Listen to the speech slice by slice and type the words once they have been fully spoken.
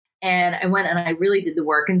And I went and I really did the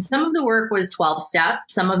work. And some of the work was 12-step,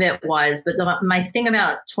 some of it was, but my thing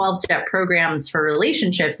about 12-step programs for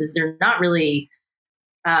relationships is they're not really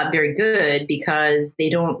very good because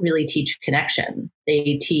they don't really teach connection.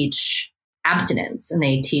 They teach abstinence and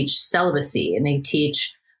they teach celibacy and they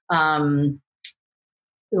teach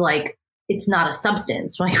like it's not a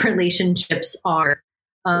substance. Like relationships are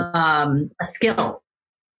a skill.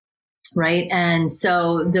 Right. And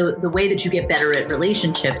so the way that you get better at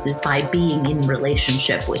relationships is by being in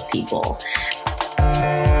relationship with people.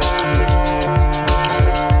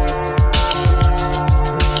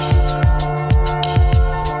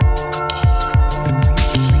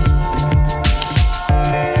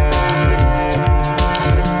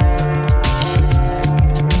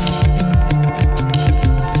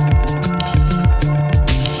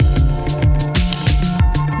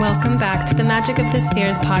 Welcome back to the Magic of the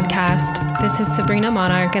Spheres podcast. This is Sabrina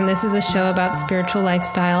Monarch, and this is a show about spiritual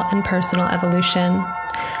lifestyle and personal evolution.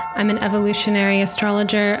 I'm an evolutionary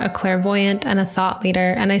astrologer, a clairvoyant, and a thought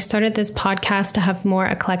leader, and I started this podcast to have more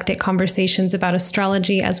eclectic conversations about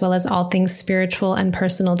astrology as well as all things spiritual and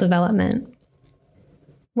personal development.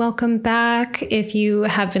 Welcome back if you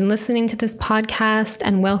have been listening to this podcast,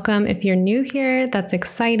 and welcome if you're new here. That's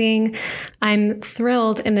exciting. I'm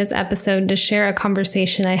thrilled in this episode to share a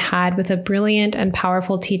conversation I had with a brilliant and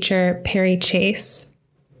powerful teacher, Perry Chase.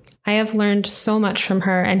 I have learned so much from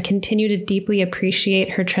her and continue to deeply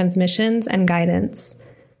appreciate her transmissions and guidance.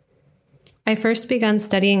 I first began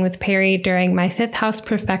studying with Perry during my 5th house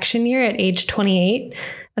perfection year at age 28.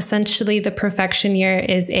 Essentially, the perfection year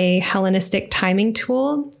is a Hellenistic timing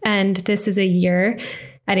tool, and this is a year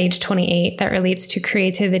at age 28 that relates to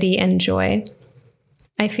creativity and joy.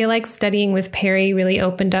 I feel like studying with Perry really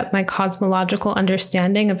opened up my cosmological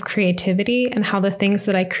understanding of creativity and how the things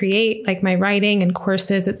that I create, like my writing and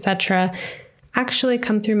courses, etc., actually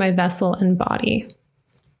come through my vessel and body.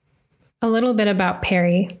 A little bit about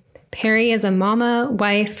Perry. Perry is a mama,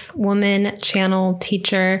 wife, woman, channel,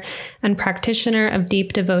 teacher, and practitioner of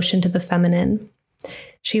deep devotion to the feminine.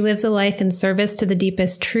 She lives a life in service to the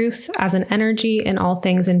deepest truth as an energy in all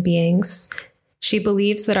things and beings. She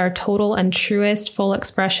believes that our total and truest full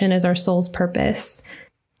expression is our soul's purpose.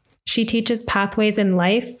 She teaches pathways in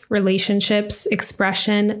life, relationships,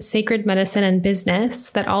 expression, sacred medicine, and business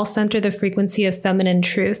that all center the frequency of feminine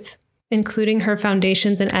truth, including her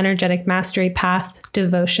foundations and energetic mastery path,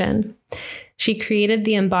 devotion. She created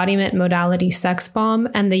the embodiment modality Sex Bomb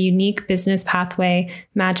and the unique business pathway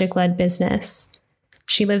Magic-Led Business.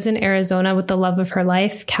 She lives in Arizona with the love of her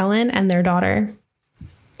life, Kellen, and their daughter.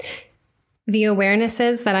 The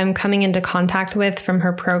awarenesses that I'm coming into contact with from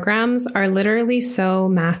her programs are literally so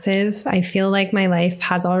massive. I feel like my life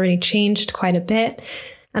has already changed quite a bit,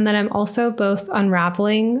 and that I'm also both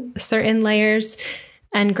unraveling certain layers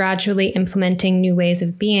and gradually implementing new ways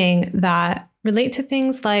of being that relate to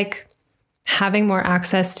things like having more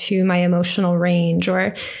access to my emotional range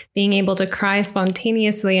or being able to cry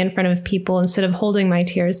spontaneously in front of people instead of holding my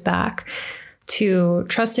tears back, to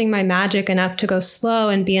trusting my magic enough to go slow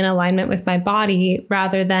and be in alignment with my body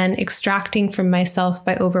rather than extracting from myself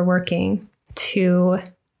by overworking, to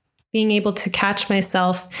being able to catch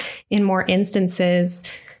myself in more instances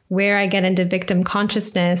where I get into victim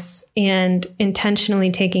consciousness and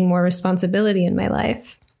intentionally taking more responsibility in my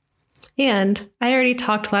life. And I already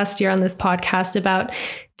talked last year on this podcast about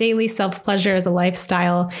daily self-pleasure as a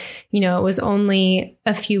lifestyle. You know, it was only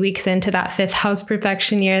a few weeks into that 5th house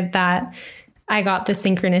perfection year that I got the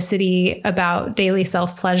synchronicity about daily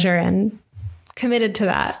self-pleasure and committed to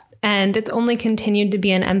that. And it's only continued to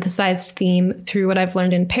be an emphasized theme through what I've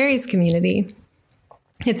learned in Perry's community.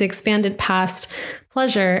 It's expanded past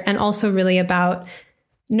pleasure and also really about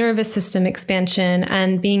nervous system expansion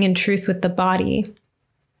and being in truth with the body.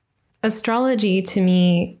 Astrology to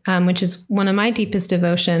me, which is one of my deepest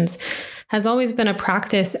devotions, has always been a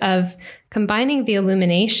practice of combining the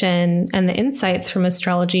illumination and the insights from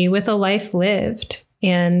astrology with a life lived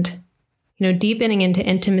and, deepening into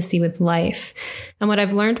intimacy with life. And what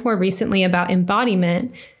I've learned more recently about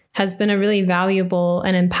embodiment has been a really valuable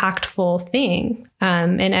and impactful thing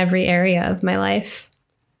in every area of my life.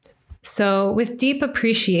 So with deep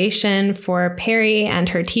appreciation for Perry and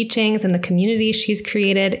her teachings and the community she's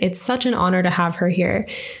created, it's such an honor to have her here.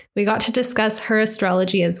 We got to discuss her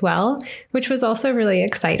astrology as well, which was also really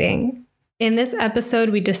exciting. In this episode,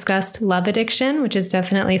 we discussed love addiction, which is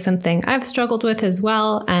definitely something I've struggled with as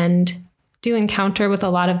well and do encounter with a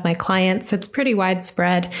lot of my clients. It's pretty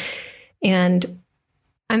widespread. And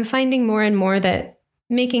I'm finding more and more that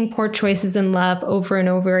making poor choices in love over and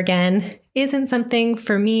over again isn't something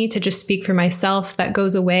for me to just speak for myself that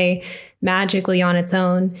goes away magically on its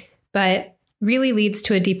own. but really leads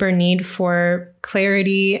to a deeper need for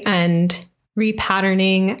clarity and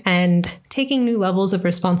repatterning and taking new levels of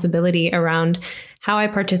responsibility around how I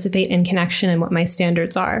participate in connection and what my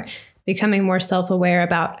standards are, becoming more self-aware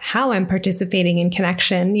about how I'm participating in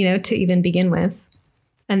connection, to even begin with,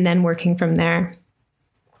 and then working from there.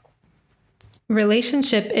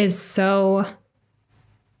 Relationship is so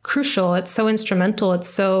crucial. It's so instrumental. It's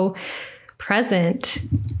so present.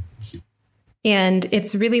 And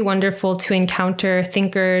it's really wonderful to encounter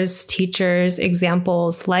thinkers, teachers,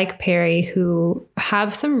 examples like Perry, who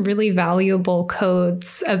have some really valuable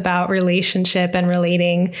codes about relationship and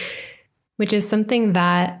relating, which is something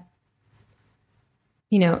that,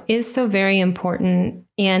 is so very important,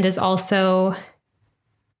 and is also,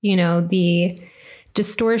 the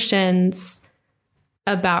distortions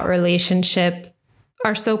about relationship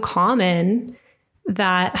are so common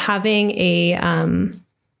that having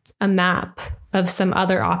a map of some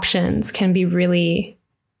other options can be really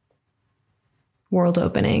world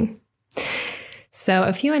opening. So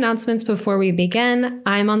a few announcements before we begin.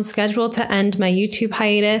 I'm on schedule to end my YouTube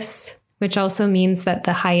hiatus, which also means that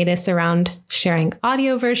the hiatus around sharing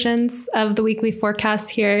audio versions of the weekly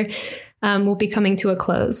forecast here will be coming to a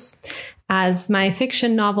close, as my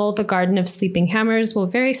fiction novel, The Garden of Sleeping Hammers, will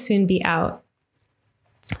very soon be out.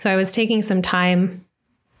 So I was taking some time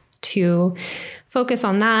to focus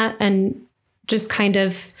on that and just kind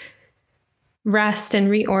of rest and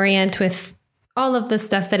reorient with all of the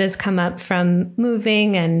stuff that has come up from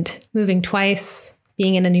moving twice,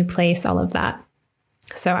 being in a new place, all of that.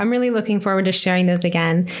 So I'm really looking forward to sharing those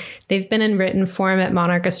again. They've been in written form at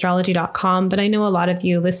monarchastrology.com, but I know a lot of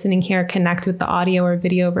you listening here connect with the audio or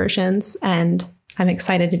video versions, and I'm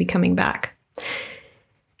excited to be coming back.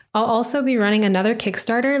 I'll also be running another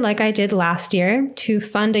Kickstarter like I did last year to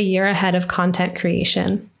fund a year ahead of content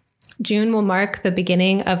creation. June will mark the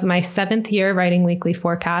beginning of my 7th year writing weekly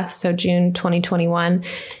forecasts, so June 2021.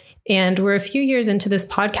 And we're a few years into this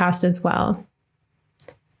podcast as well.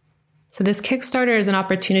 So this Kickstarter is an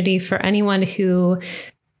opportunity for anyone who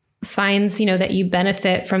finds, that you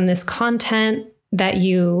benefit from this content, that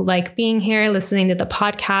you like being here, listening to the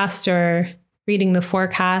podcast or reading the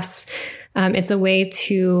forecasts. It's a way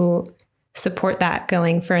to support that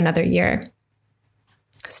going for another year.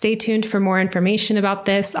 Stay tuned for more information about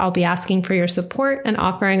this. I'll be asking for your support and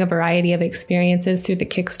offering a variety of experiences through the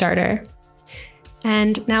Kickstarter.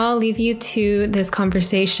 And now I'll leave you to this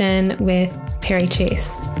conversation with Perry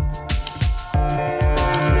Chase.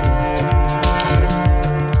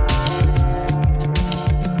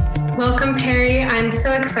 Welcome, Perry. I'm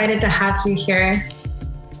so excited to have you here.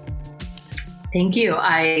 Thank you.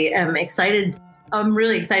 I am excited. I'm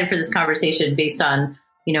really excited for this conversation based on,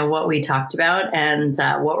 what we talked about and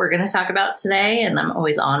what we're going to talk about today. And I'm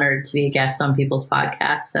always honored to be a guest on people's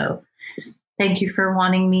podcasts. So thank you for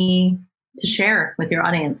wanting me to share with your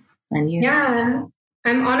audience and you. Yeah,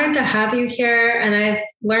 I'm honored to have you here. And I've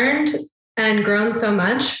learned and grown so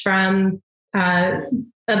much from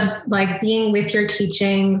being with your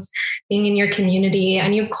teachings, being in your community,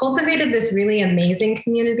 and you've cultivated this really amazing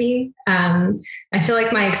community. I feel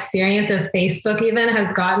like my experience of Facebook even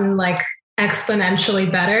has gotten exponentially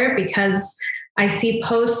better because I see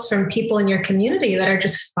posts from people in your community that are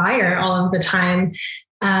just fire all of the time.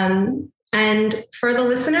 And for the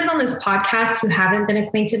listeners on this podcast who haven't been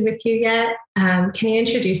acquainted with you yet, can you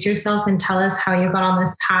introduce yourself and tell us how you got on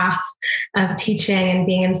this path of teaching and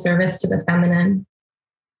being in service to the feminine?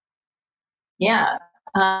 Yeah.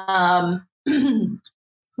 Well,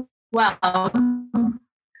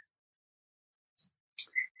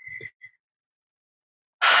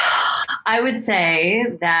 I would say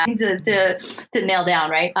that to nail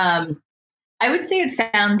down, right? I would say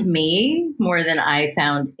it found me more than I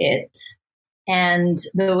found it. And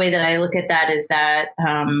the way that I look at that is that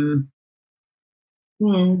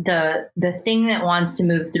the thing that wants to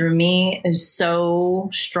move through me is so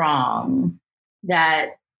strong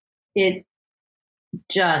that it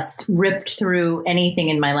just ripped through anything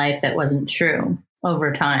in my life that wasn't true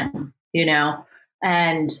over time,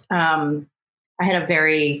 and I had a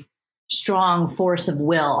very strong force of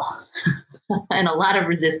will and a lot of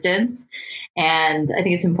resistance. And I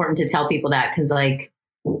think it's important to tell people that because I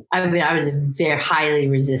was a very highly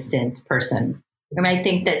resistant person. And I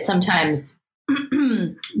think that sometimes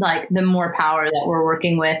the more power that we're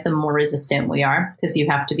working with, the more resistant we are, because you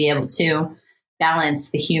have to be able to balance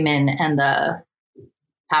the human and the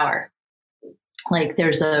power.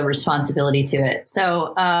 There's a responsibility to it.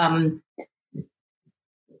 So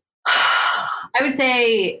I would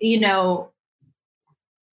say,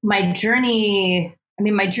 my journey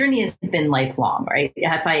has been lifelong, right?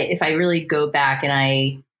 If I really go back and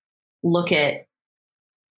I look at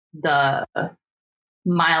the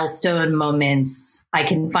milestone moments, I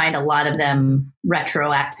can find a lot of them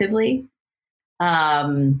retroactively.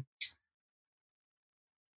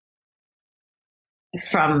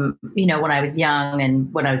 From, you know, when I was young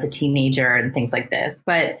and when I was a teenager and things like this.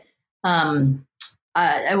 But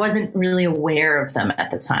I wasn't really aware of them at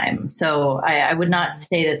the time. So I would not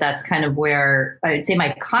say that that's kind of where I would say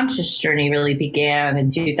my conscious journey really began in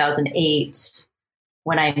 2008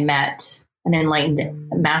 when I met an enlightened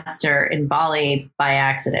master in Bali by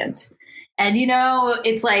accident. And, you know,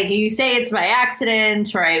 it's like you say it's by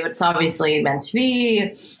accident, right? It's obviously meant to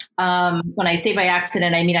be. When I say by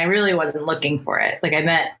accident, I mean, I really wasn't looking for it. Like I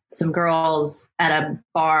met some girls at a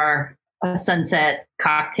bar, a sunset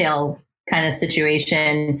cocktail kind of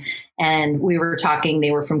situation. And we were talking,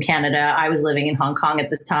 they were from Canada. I was living in Hong Kong at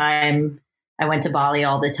the time. I went to Bali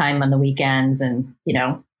all the time on the weekends and, you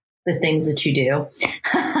know, the things that you do.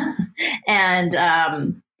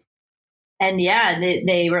 And yeah,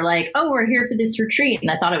 they were like, oh, we're here for this retreat. And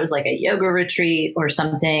I thought it was like a yoga retreat or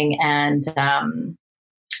something. And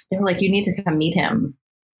they were like, you need to come meet him.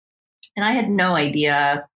 And I had no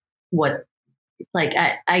idea what, like,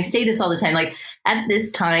 I say this all the time, like at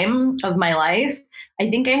this time of my life, I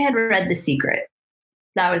think I had read The Secret.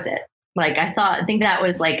 That was it. Like, I think that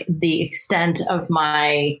was like the extent of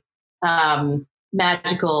my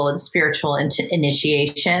magical and spiritual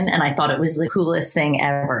initiation. And I thought it was the coolest thing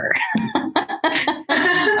ever.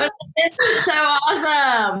 This is so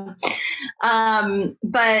awesome.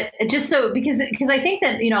 But just so, because I think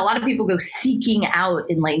that, you know, a lot of people go seeking out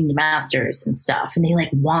enlightened masters and stuff, and they like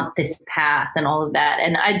want this path and all of that.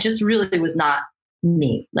 And I just really was not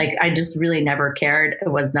me. Like, I just really never cared. It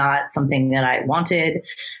was not something that I wanted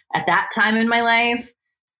at that time in my life.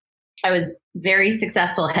 I was very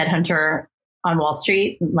successful headhunter on Wall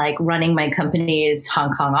Street, like running my company's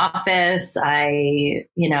Hong Kong office. I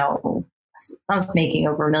was making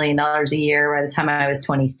over $1 million a year by the time I was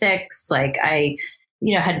 26. Like I,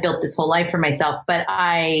 you know, had built this whole life for myself, but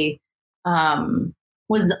I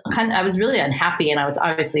was really unhappy, and I was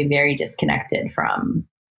obviously very disconnected from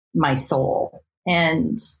my soul.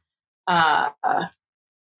 And I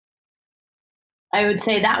would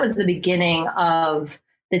say that was the beginning of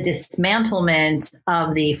the dismantlement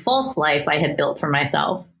of the false life I had built for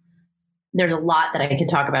myself. There's a lot that I could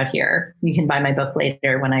talk about here. You can buy my book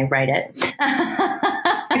later when I write it.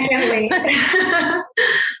 I can't wait.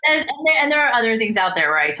 and there are other things out there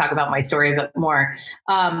where I talk about my story a bit more.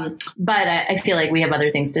 But I feel like we have other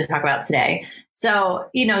things to talk about today. So,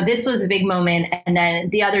 you know, this was a big moment. And then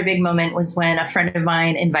the other big moment was when a friend of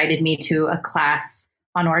mine invited me to a class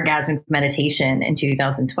on orgasmic meditation in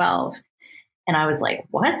 2012. And I was like,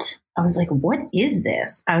 what? I was like, what is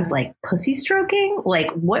this? I was like, pussy stroking? Like,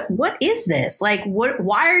 what is this? Like,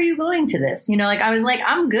 why are you going to this? You know, like, I was like,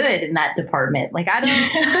 I'm good in that department. Like, I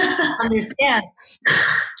don't understand,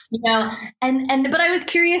 you know, but I was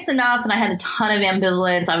curious enough, and I had a ton of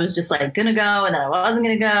ambivalence. I was just like, gonna go. And then I wasn't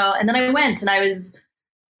gonna go. And then I went, and I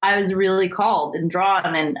was really called and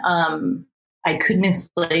drawn, and, I couldn't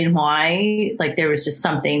explain why. Like, there was just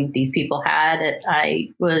something that these people had. I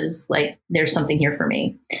was like, there's something here for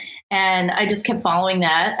me. And I just kept following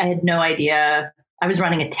that. I had no idea. I was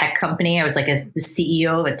running a tech company. I was like the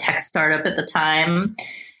CEO of a tech startup at the time.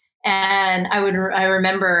 And I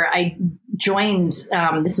remember I joined,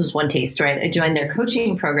 this was One Taste, right? I joined their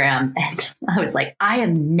coaching program, and I was like, I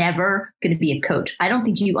am never going to be a coach. I don't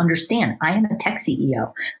think you understand. I am a tech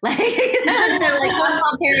CEO. Like, you know, they're like,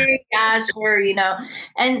 well, Perry, yeah, sure, you know,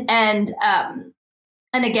 and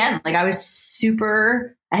again, like, I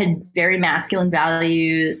had very masculine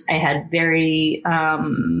values. I had very,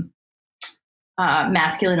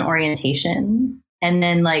 masculine orientation. And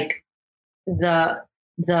then like the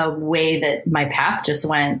way that my path just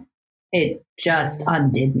went, it just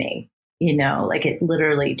undid me, you know, like it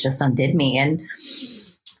literally just undid me. And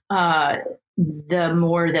the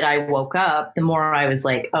more that I woke up, the more I was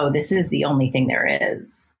like, oh, this is the only thing there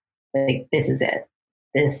is. Like, this is it.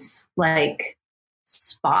 This like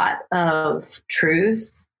spot of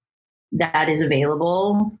truth that is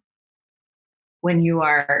available when you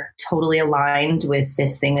are totally aligned with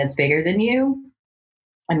this thing that's bigger than you.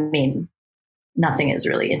 I mean, nothing is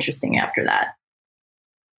really interesting after that.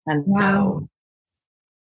 And so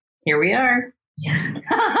here we are. Yeah.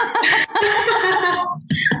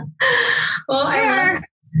 Well, I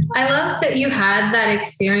love that you had that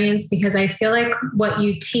experience, because I feel like what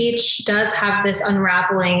you teach does have this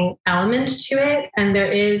unraveling element to it. And there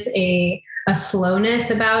is a slowness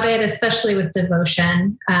about it, especially with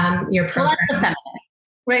devotion. Your program. Well, that's the feminine,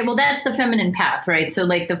 right? Well, that's the feminine path, right? So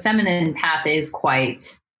like the feminine path is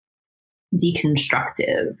quite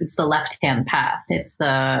deconstructive. It's the left-hand path. It's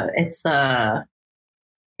the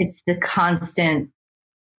constant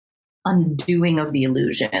undoing of the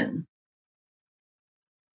illusion.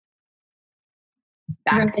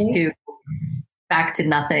 Back to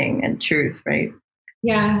nothing and truth, right?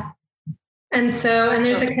 Yeah. And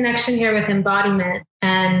there's a connection here with embodiment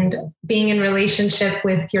and being in relationship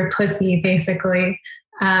with your pussy, basically.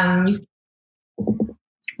 Well,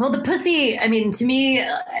 the pussy, I mean, to me,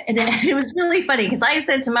 and it was really funny because I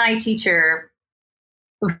said to my teacher,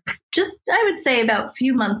 I would say about a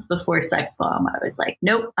few months before Sex Bomb, I was like,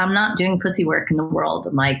 nope, I'm not doing pussy work in the world.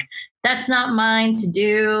 I'm like, that's not mine to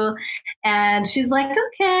do. And she's like,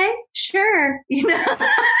 okay, sure. You know?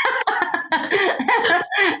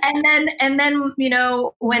 and then, you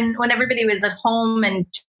know, when everybody was at home and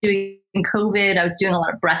doing COVID, I was doing a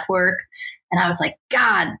lot of breath work, and I was like,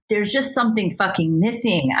 God, there's just something fucking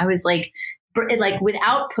missing. I was like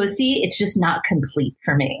without pussy, it's just not complete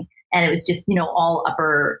for me. And it was just, you know, all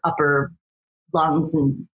upper lungs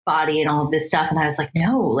and body and all of this stuff. And I was like,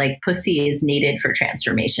 no, like pussy is needed for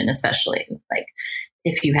transformation, especially like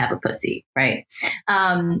if you have a pussy, right?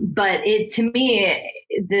 But to me,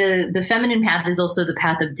 the feminine path is also the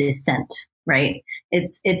path of descent, right?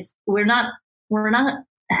 We're not.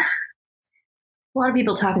 A lot of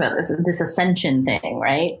people talk about this ascension thing,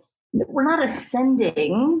 right? We're not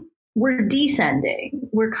ascending, we're descending.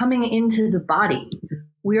 We're coming into the body.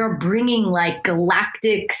 We are bringing like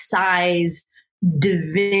galactic size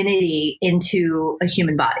divinity into a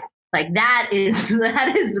human body. Like that is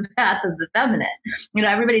the path of the feminine. You know,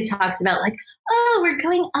 everybody talks about like, oh, we're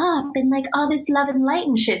going up and like all this love and light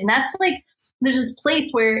and shit. And that's like, there's this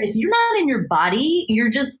place where if you're not in your body,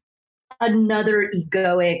 you're just another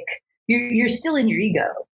egoic, you're still in your ego,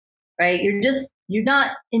 right? You're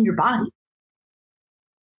not in your body.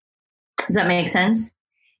 Does that make sense?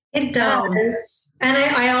 It does. And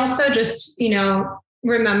I also just, you know,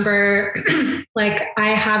 remember like I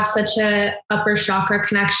have such a upper chakra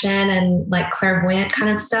connection and like clairvoyant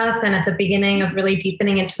kind of stuff. And at the beginning of really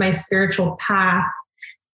deepening into my spiritual path,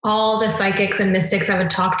 all the psychics and mystics I would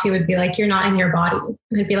talk to would be like, you're not in your body.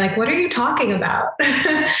 And I'd be like, what are you talking about?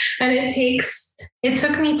 And it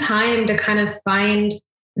took me time to kind of find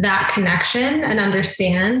that connection and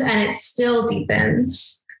understand, and it still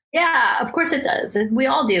deepens. Yeah, of course it does. We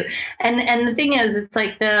all do. And the thing is, it's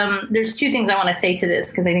like there's two things I want to say to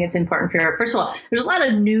this because I think it's important for. First of all, there's a lot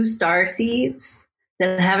of new star seeds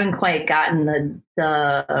that haven't quite gotten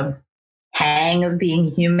the hang of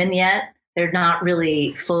being human yet. They're not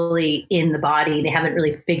really fully in the body. They haven't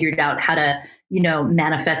really figured out how to, you know,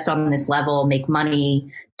 manifest on this level, make money,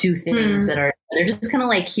 do things they're just kind of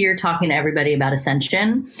like here talking to everybody about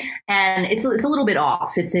ascension. And it's a little bit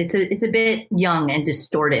off. It's a bit young and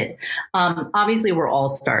distorted. Obviously we're all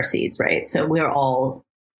star seeds, right? So we're all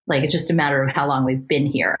like, it's just a matter of how long we've been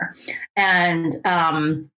here. And,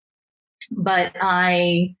 but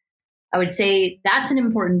I would say that's an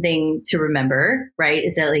important thing to remember, right?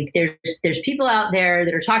 Is that like there's people out there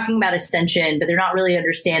that are talking about ascension, but they're not really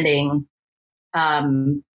understanding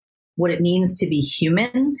what it means to be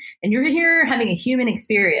human. And you're here having a human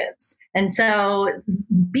experience. And so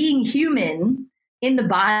being human in the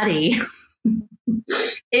body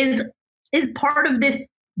is part of this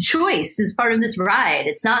choice, is part of this ride.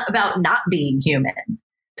 It's not about not being human,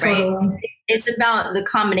 right? Totally. It's about the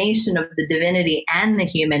combination of the divinity and the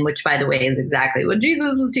human, which, by the way, is exactly what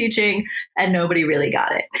Jesus was teaching, and nobody really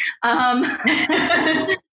got it.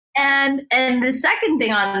 And the second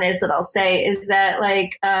thing on this that I'll say is that,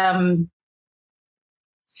 like,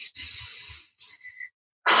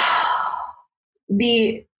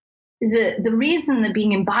 the reason that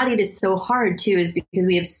being embodied is so hard too is because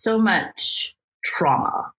we have so much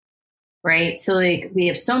trauma, right? So, like, we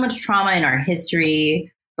have so much trauma in our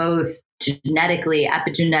history, both genetically,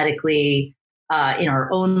 epigenetically, in our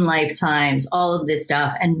own lifetimes, all of this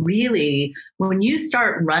stuff. And really, when you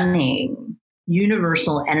start running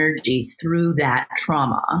universal energy through that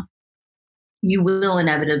trauma, you will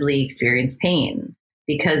inevitably experience pain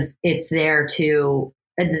because it's there to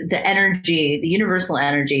the energy, the universal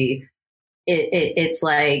energy. It's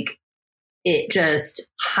like it just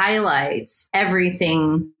highlights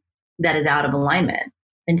everything that is out of alignment.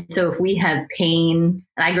 And so if we have pain,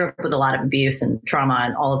 and I grew up with a lot of abuse and trauma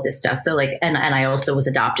and all of this stuff. So like, and I also was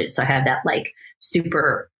adopted. So I have that like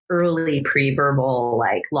super early pre-verbal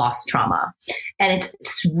like loss trauma, and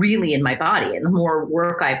it's really in my body. And the more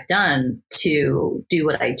work I've done to do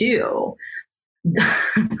what I do,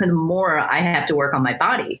 the more I have to work on my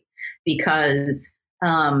body, because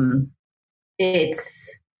it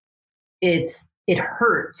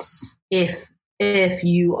hurts if if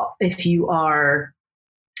you are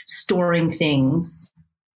storing things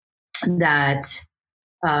that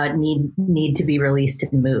need to be released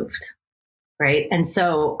and moved, right? And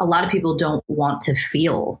so a lot of people don't want to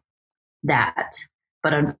feel that,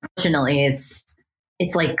 but unfortunately, it's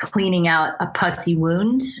like cleaning out a pussy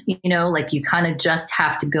wound. Like you kind of just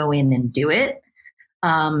have to go in and do it.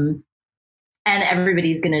 And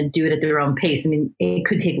everybody's going to do it at their own pace. I mean, it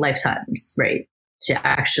could take lifetimes, right, to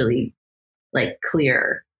actually like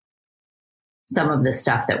clear some of the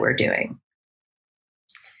stuff that we're doing.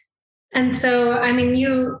 And so, I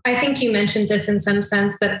mean, I think you mentioned this in some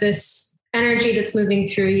sense, but this energy that's moving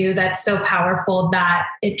through you, that's so powerful that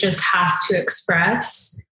it just has to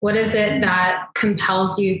express. What is it that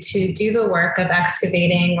compels you to do the work of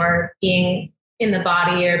excavating or being in the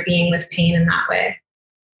body or being with pain in that way?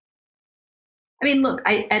 I mean, look,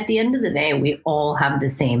 at the end of the day, we all have the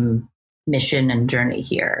same mission and journey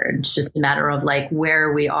here. It's just a matter of like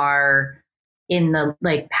where we are in the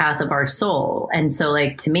like path of our soul. And so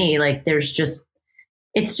like, to me, like it's just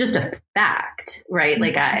a fact, right?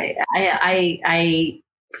 Like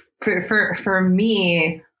for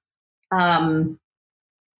me, I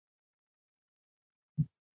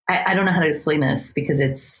don't know how to explain this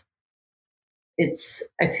because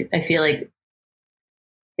I feel like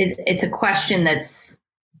it's a question that's,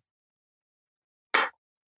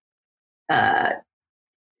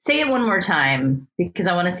 say it one more time, because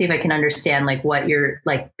I want to see if I can understand like what you're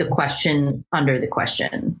like the question under the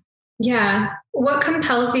question. Yeah. What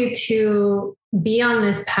compels you to be on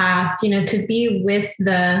this path, to be with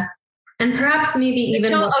and perhaps maybe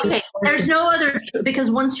even. Okay. There's no other, because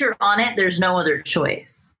once you're on it, there's no other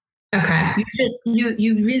choice. Okay.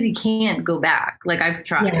 You really can't go back. Like I've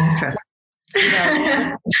tried, trust me.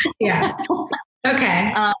 Yeah.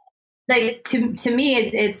 Okay. Like to me,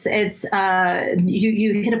 it's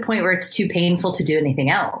you hit a point where it's too painful to do anything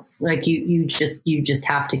else. Like you just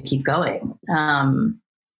have to keep going.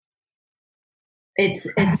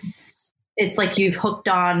 It's like you've hooked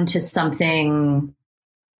on to something,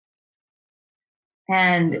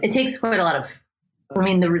 and it takes quite a lot of. I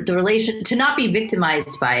mean, the relation to not be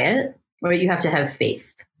victimized by it, or you have to have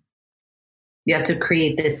faith. You have to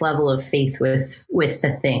create this level of faith with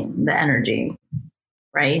the thing, the energy,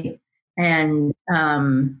 right? And I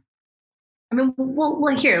mean,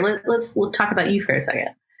 well, here let's talk about you for a second.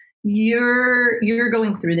 You're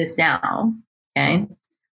going through this now, okay?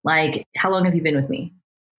 Like, how long have you been with me?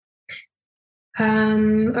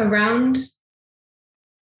 Around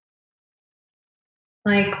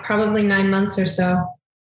like probably 9 months or so.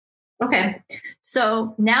 Okay,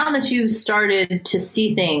 so now that you've started to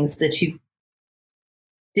see things that you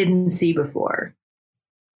didn't see before.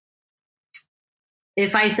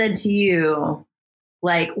 If I said to you,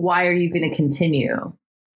 like, why are you going to continue?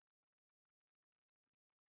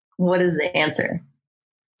 What is the answer?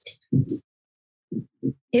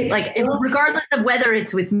 Regardless of whether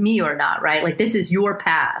it's with me or not, right? Like, this is your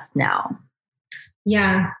path now.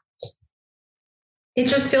 Yeah. It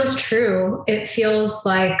just feels true. It feels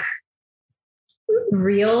like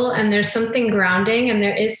real, and there's something grounding, and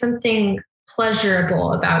there is something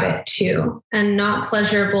pleasurable about it too, and not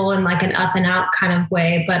pleasurable in like an up and out kind of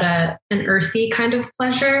way, but an earthy kind of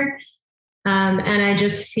pleasure. And I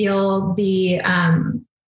just feel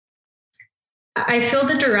I feel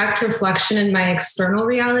the direct reflection in my external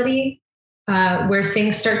reality, where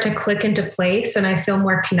things start to click into place, and I feel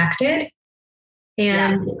more connected.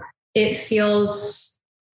 And it feels,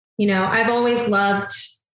 I've always loved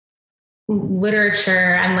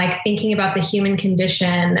literature and like thinking about the human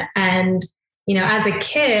condition. And as a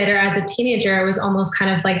kid or as a teenager, I was almost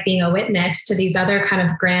kind of like being a witness to these other kind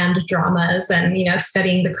of grand dramas and,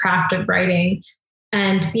 studying the craft of writing,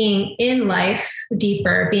 and being in life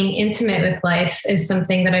deeper, being intimate with life is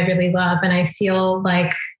something that I really love. And I feel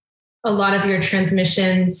like a lot of your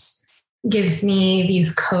transmissions give me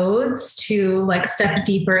these codes to like step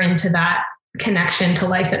deeper into that connection to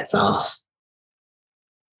life itself.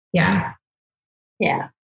 Yeah. Yeah.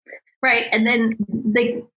 Right. And then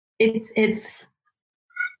like, it's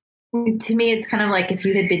to me, it's kind of like if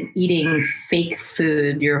you had been eating fake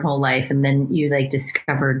food your whole life and then you like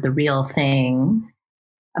discovered the real thing.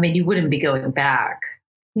 I mean, you wouldn't be going back.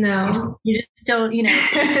 No, you just don't,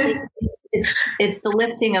 it's the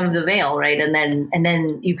lifting of the veil. Right. And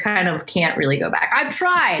then you kind of can't really go back. I've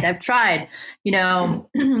tried, I've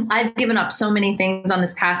given up so many things on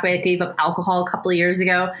this pathway. I gave up alcohol a couple of years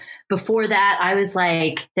ago. Before that, I was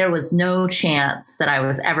like, there was no chance that I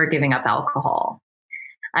was ever giving up alcohol.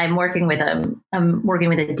 I'm working with a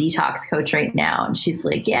detox coach right now, and she's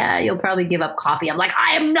like, yeah, you'll probably give up coffee. I'm like,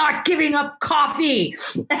 I am not giving up coffee.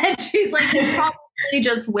 And she's like, you probably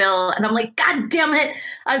just will. And I'm like, God damn it.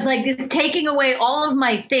 I was like, it's taking away all of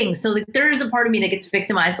my things. So like, there's a part of me that gets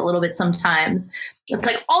victimized a little bit sometimes. It's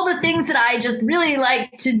like all the things that I just really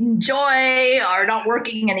like to enjoy are not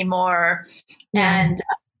working anymore. Yeah.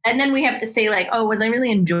 And then we have to say like, oh, was I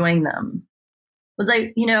really enjoying them? Was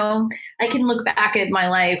I, I can look back at my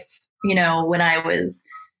life, when I was,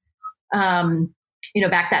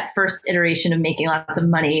 back that first iteration of making lots of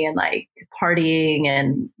money and like partying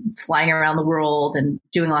and flying around the world and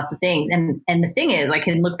doing lots of things. And the thing is, I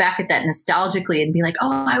can look back at that nostalgically and be like,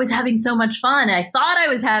 oh, I was having so much fun. And I thought I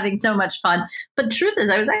was having so much fun. But the truth is,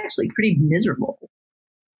 I was actually pretty miserable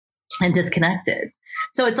and disconnected.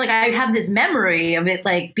 So it's like I have this memory of it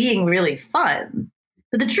like being really fun.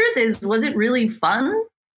 But the truth is, was it really fun?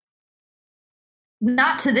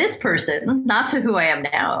 Not to this person, not to who I am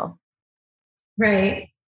now. Right.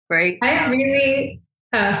 Right. I really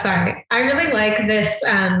like this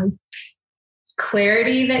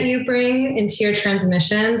clarity that you bring into your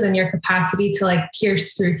transmissions and your capacity to like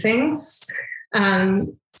pierce through things.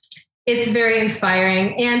 It's very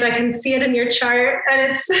inspiring, and I can see it in your chart, and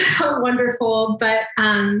it's wonderful. But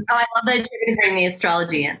I love that you're going to bring the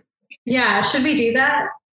astrology in. Yeah. Should we do that?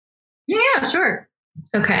 Yeah, sure.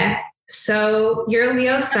 Okay. So you're a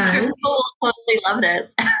Leo sun. I'm sure people will totally love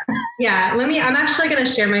this. Yeah. I'm actually going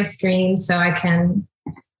to share my screen so I can,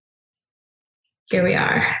 here we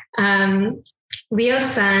are. Leo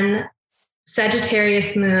sun,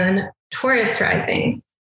 Sagittarius moon, Taurus rising.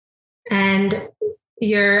 And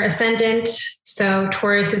your ascendant, so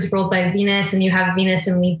Taurus is ruled by Venus, and you have Venus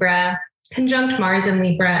in Libra, conjunct Mars in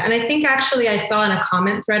Libra. And I think actually I saw in a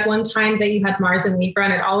comment thread one time that you had Mars in Libra,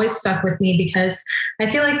 and it always stuck with me because I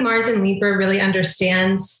feel like Mars in Libra really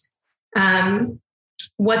understands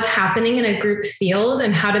what's happening in a group field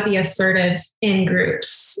and how to be assertive in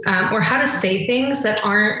groups, or how to say things that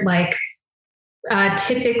aren't like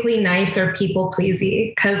typically nice or people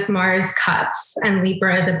pleasy, because Mars cuts and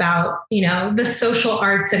Libra is about, the social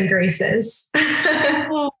arts and graces.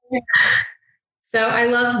 So I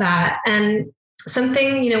love that. And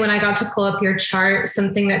something, when I got to pull up your chart,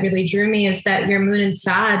 something that really drew me is that your moon in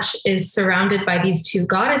Sag is surrounded by these two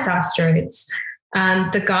goddess asteroids.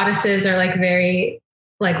 The goddesses are like very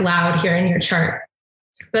like loud here in your chart.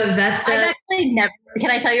 But Vesta, I've actually never.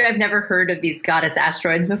 Can I tell you? I've never heard of these goddess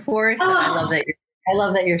asteroids before. So I love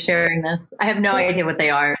that you're sharing this. I have no idea what they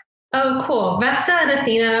are. Oh, cool. Vesta and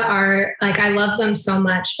Athena are like, I love them so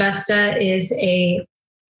much. Vesta is a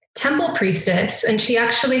temple priestess, and she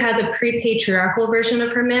actually has a pre-patriarchal version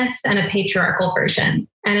of her myth and a patriarchal version.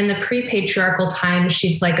 And in the pre-patriarchal time,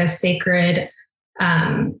 she's like a sacred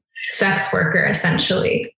sex worker,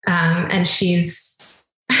 essentially. And she's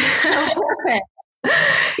so perfect.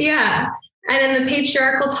 Yeah. And in the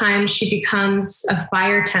patriarchal time, she becomes a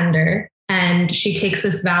fire tender, and she takes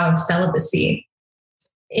this vow of celibacy.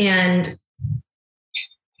 And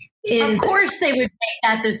of course they would make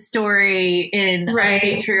that the story in a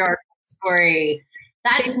patriarchal story.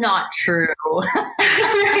 That's not true.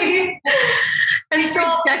 Right. And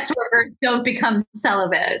so sex workers don't become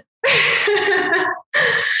celibate.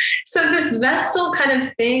 So this Vestal kind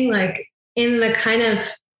of thing, like in the kind of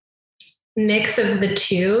mix of the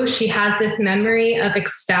two, she has this memory of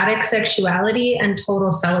ecstatic sexuality and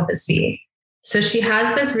total celibacy. So she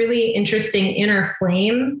has this really interesting inner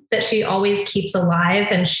flame that she always keeps alive.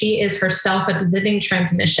 And she is herself a living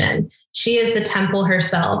transmission. She is the temple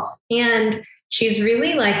herself. And she's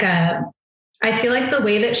really like I feel like the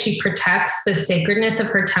way that she protects the sacredness of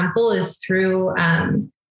her temple is through,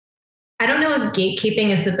 I don't know if gatekeeping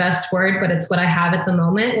is the best word, but it's what I have at the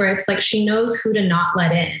moment, where it's like she knows who to not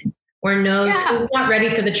let in, or knows who's not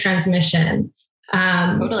ready for the transmission.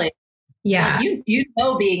 Totally. Yeah.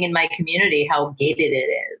 Well, being in my community, how gated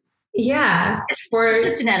it is. Yeah. It's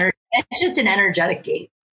just an energetic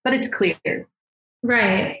gate, but it's clear.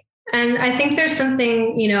 Right. And I think there's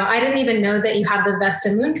something, I didn't even know that you had the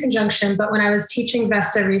Vesta moon conjunction, but when I was teaching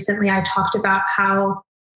Vesta recently, I talked about how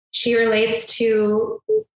she relates to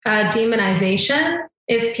demonization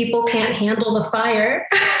if people can't handle the fire.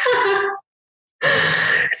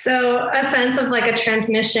 So a sense of like a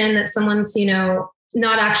transmission that someone's,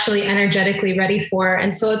 not actually energetically ready for.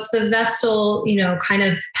 And so it's the Vestal, kind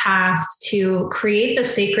of path to create the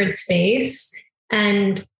sacred space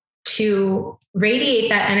and to radiate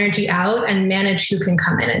that energy out and manage who can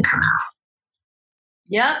come in and come out.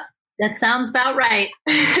 Yep. That sounds about right.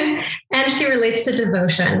 And she relates to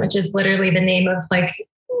devotion, which is literally the name of like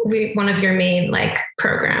one of your main like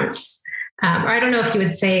programs. Or I don't know if you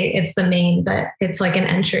would say it's the main, but it's like an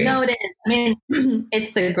entry. No, it is. I mean,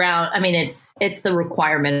 it's the ground. I mean, it's the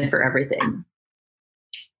requirement for everything.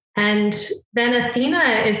 And then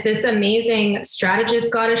Athena is this amazing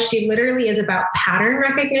strategist goddess. She literally is about pattern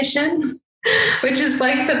recognition, which is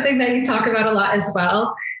like something that you talk about a lot as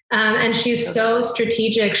well. And she's so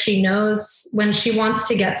strategic. She knows when she wants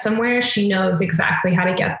to get somewhere, she knows exactly how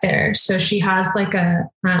to get there. So she has like a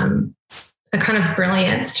kind of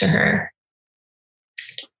brilliance to her.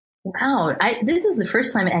 Wow. This is the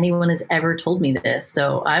first time anyone has ever told me this.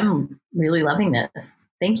 So I'm really loving this.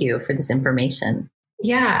 Thank you for this information.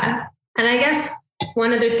 Yeah. And I guess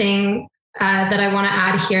one other thing that I want to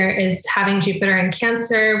add here is having Jupiter in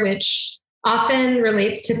Cancer, which often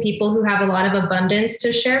relates to people who have a lot of abundance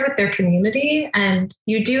to share with their community. And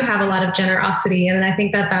you do have a lot of generosity. And I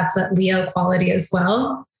think that that's a Leo quality as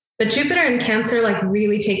well. But Jupiter in Cancer like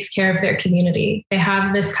really takes care of their community. They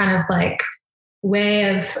have this kind of like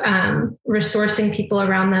way of resourcing people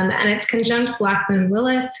around them. And it's conjunct Black Moon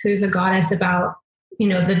Lilith, who's a goddess about, you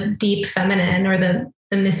know, the deep feminine or the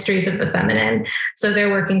mysteries of the feminine. So they're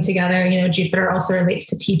working together. You know, Jupiter also relates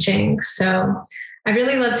to teaching. So I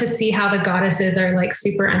really love to see how the goddesses are like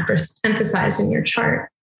super emphasized in your chart.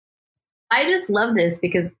 I just love this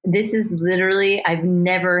because this is literally, I've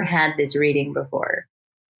never had this reading before.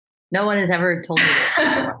 No one has ever told me this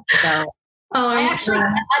before. So I actually,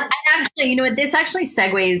 you know what, this actually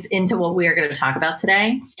segues into what we are going to talk about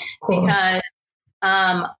today. Cool. Because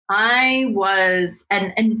I was,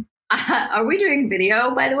 and are we doing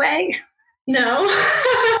video, by the way? No.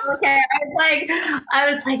 Okay.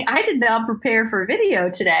 I was like, I did not prepare for video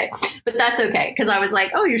today, but that's okay. Cause I was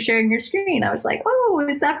like, oh, you're sharing your screen. I was like, oh,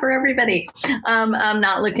 is that for everybody? I'm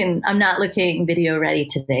not looking video ready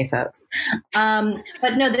today, folks.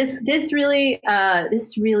 But no, this really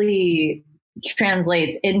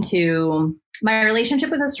translates into my relationship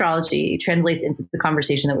with astrology, translates into the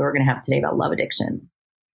conversation that we were going to have today about love addiction.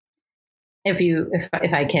 If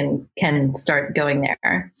I can start going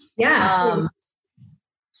there. Yeah.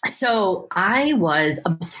 So I was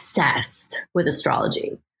obsessed with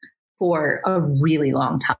astrology for a really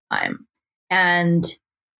long time, and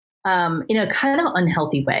in a kind of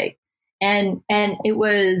unhealthy way. And it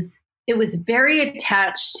was very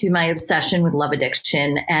attached to my obsession with love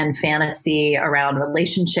addiction and fantasy around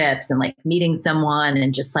relationships and like meeting someone,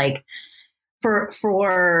 and just like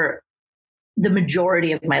for the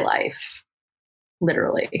majority of my life.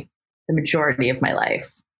 Literally, the majority of my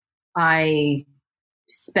life, I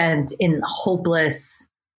spent in hopeless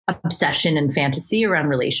obsession and fantasy around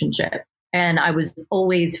relationship. And I was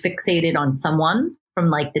always fixated on someone from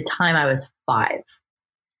like the time I was 5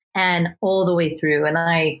 and all the way through. And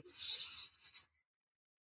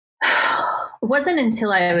it wasn't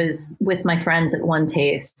until I was with my friends at One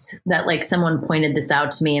Taste that like someone pointed this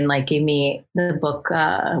out to me and like gave me the book,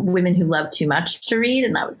 Women Who Love Too Much to read.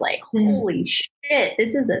 And I was like, holy shit,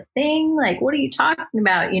 this is a thing. Like, what are you talking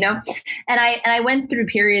about? You know? And I went through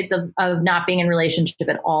periods of not being in relationship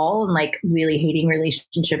at all and like really hating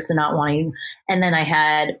relationships and not wanting. And then I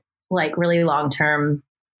had like really I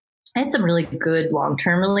had some really good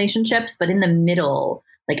long-term relationships, but in the middle,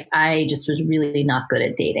 like I just was really not good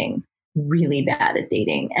at dating. Really bad at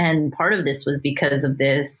dating. And part of this was because of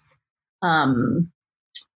this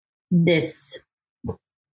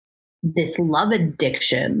love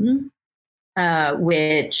addiction,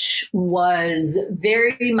 which was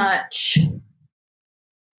very much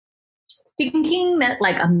thinking that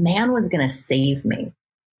like a man was going to save me,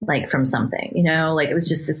 like from something, you know, like it was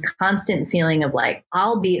just this constant feeling of like,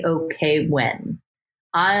 I'll be okay when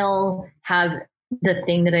I'll have the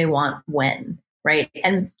thing that I want when. Right.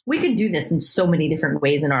 And we could do this in so many different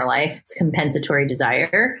ways in our life. It's compensatory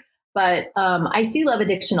desire. But I see love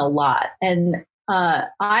addiction a lot. And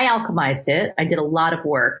I alchemized it. I did a lot of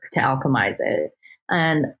work to alchemize it.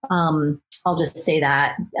 And I'll just say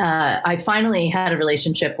that I finally had a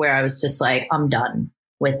relationship where I was just like, I'm done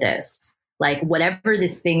with this. Like whatever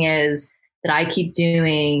this thing is that I keep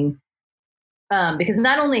doing. Because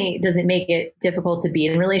not only does it make it difficult to be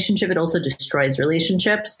in a relationship, it also destroys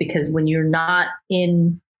relationships, because when you're not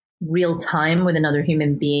in real time with another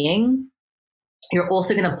human being, you're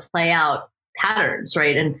also going to play out patterns,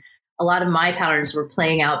 right? And a lot of my patterns were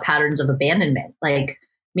playing out patterns of abandonment, like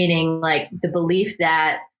meaning like the belief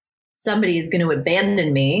that somebody is going to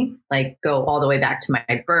abandon me, like go all the way back to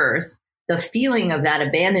my birth, the feeling of that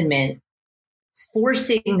abandonment,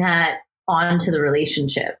 forcing that onto the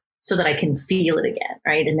relationship. So that I can feel it again,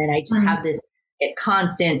 right? And then I just have this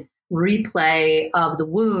constant replay of the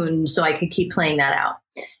wound so I could keep playing that out.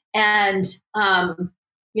 And,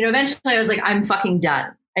 you know, eventually I was like, I'm fucking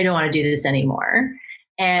done. I don't want to do this anymore.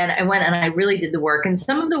 And I went and I really did the work. And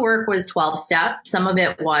some of the work was 12 step, some of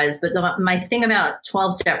it was, but my thing about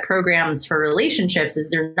 12 step programs for relationships is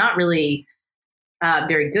they're not really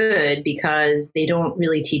very good because they don't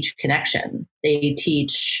really teach connection. They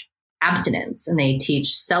teach abstinence and they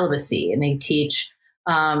teach celibacy and they teach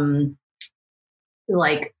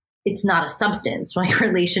like it's not a substance. Like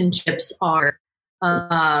relationships are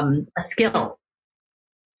a skill.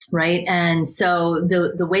 Right. And so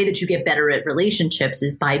the way that you get better at relationships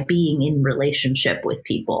is by being in relationship with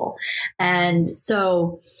people. And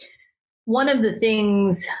so one of the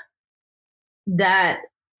things that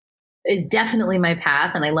is definitely my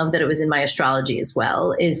path, and I love that it was in my astrology as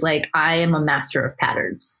well, is like I am a master of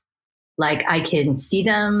patterns. Like I can see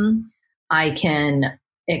them, I can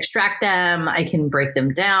extract them, I can break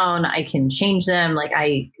them down, I can change them, like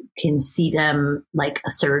I can see them like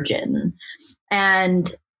a surgeon.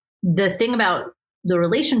 And the thing about the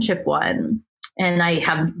relationship one, and I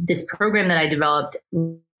have this program that I developed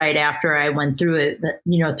right after I went through it,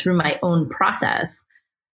 through my own process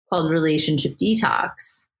called Relationship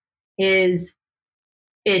Detox, is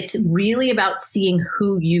it's really about seeing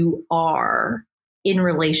who you are in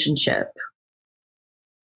relationship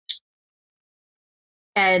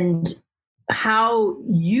and how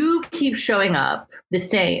you keep showing up the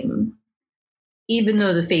same, even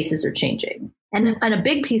though the faces are changing. And a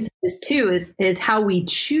big piece of this too is how we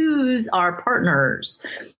choose our partners.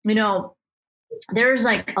 There's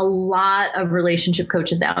like a lot of relationship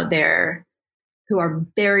coaches out there who are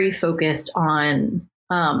very focused on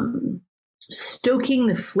stoking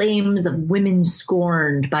the flames of women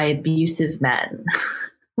scorned by abusive men.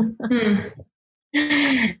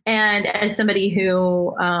 And as somebody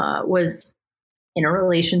who was in a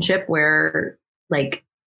relationship where, like,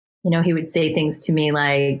 he would say things to me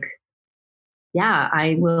like, yeah,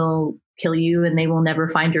 I will kill you and they will never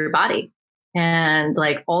find your body, and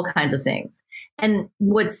like all kinds of things. And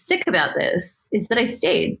what's sick about this is that I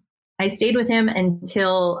stayed with him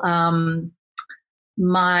until I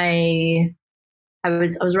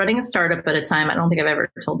was running a startup at a time. I don't think I've ever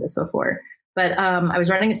told this before, but I was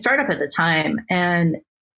running a startup at the time, and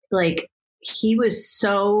like he was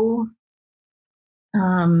so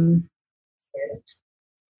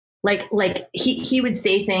like he would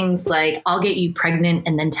say things like, I'll get you pregnant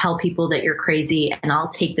and then tell people that you're crazy and I'll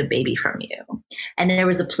take the baby from you. And there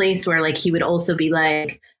was a place where like he would also be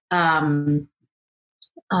like, there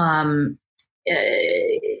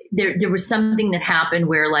was something that happened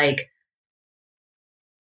where like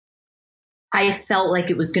I felt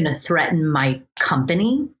like it was going to threaten my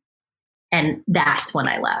company. And that's when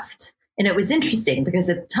I left. And it was interesting because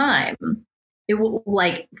at the time, it was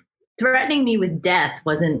like threatening me with death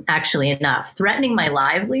wasn't actually enough. Threatening my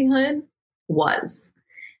livelihood was.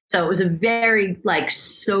 So it was a very like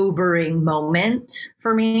sobering moment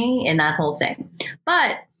for me in that whole thing.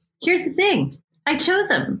 But here's the thing. I chose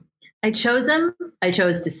him. I chose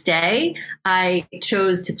to stay. I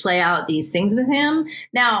chose to play out these things with him.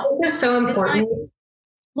 Now, it's so important.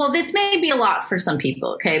 This may be a lot for some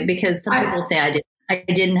people, okay? Because some people say I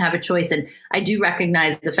didn't have a choice. And I do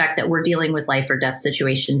recognize the fact that we're dealing with life or death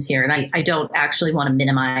situations here. And I don't actually want to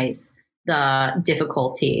minimize the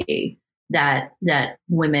difficulty that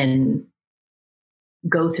women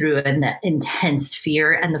go through and the intense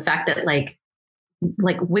fear and the fact that like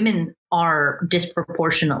women are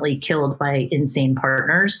disproportionately killed by insane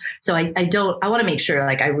partners. So I want to make sure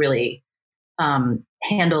like I really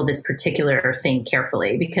handle this particular thing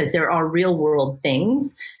carefully, because there are real world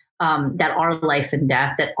things that are life and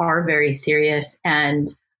death, that are very serious, and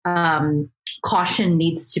caution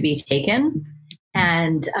needs to be taken,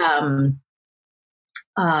 and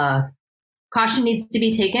caution needs to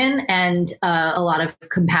be taken, and a lot of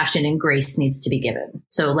compassion and grace needs to be given.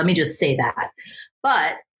 So let me just say that.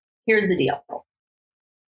 But here's the deal.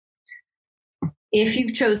 If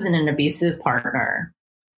you've chosen an abusive partner,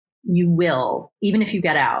 you will, even if you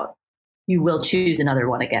get out, you will choose another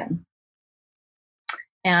one again.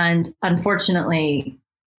 And unfortunately,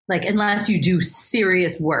 like, unless you do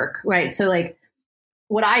serious work, right? So like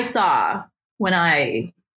what I saw when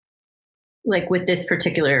I, like with this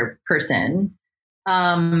particular person,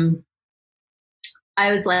 I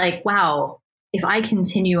was like, wow, if I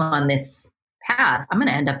continue on this path, I'm going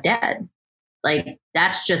to end up dead. Like,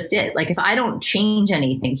 that's just it. Like, if I don't change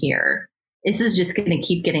anything here, this is just going to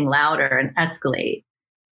keep getting louder and escalate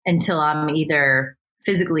until I'm either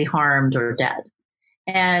physically harmed or dead.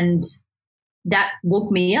 And that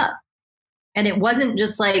woke me up. And it wasn't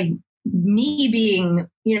just like me being,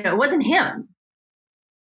 it wasn't him.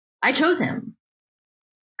 I chose him.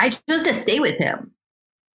 I chose to stay with him.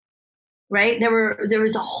 right? There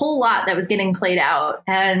was a whole lot that was getting played out.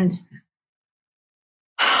 And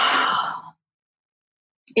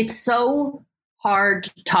it's so hard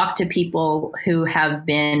to talk to people who have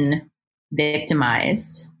been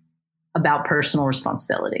victimized about personal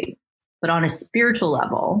responsibility. But on a spiritual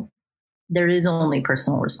level, there is only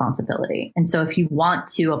personal responsibility. And so if you want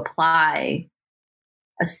to apply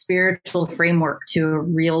a spiritual framework to a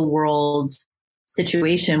real world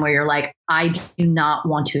situation where you're like, I do not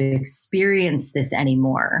want to experience this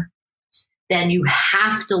anymore, then you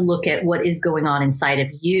have to look at what is going on inside of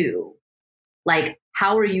you. Like,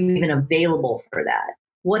 how are you even available for that?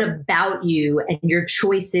 What about you and your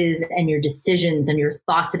choices and your decisions and your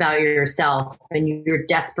thoughts about yourself and your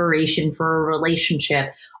desperation for a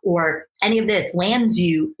relationship or any of this lands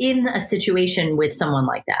you in a situation with someone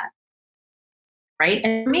like that? Right?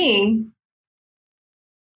 And for me,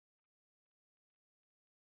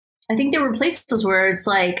 I think there were places where it's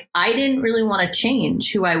like, I didn't really want to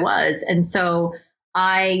change who I was. And so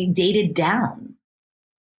I dated down.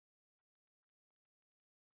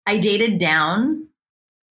 I dated down.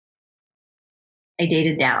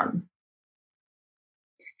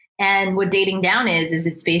 And what dating down is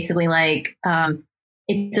it's basically like,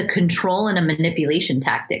 it's a control and a manipulation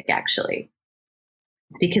tactic, actually.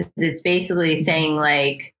 Because it's basically saying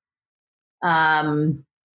like, I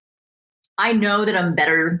know that I'm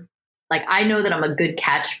better. Like, I know that I'm a good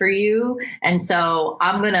catch for you. And so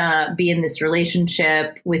I'm going to be in this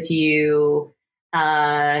relationship with you.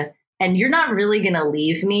 And you're not really going to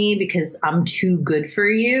leave me because I'm too good for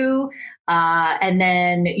you. And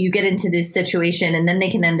then you get into this situation and then they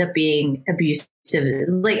can end up being abusive.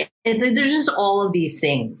 Like, there's just all of these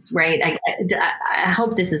things, right? I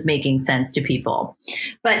hope this is making sense to people.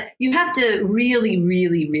 But you have to really,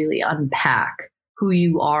 really, really unpack who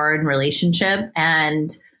you are in relationship and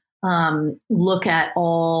look at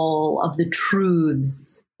all of the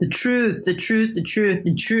truths, the truth,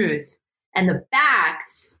 and the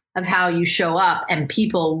facts of how you show up. And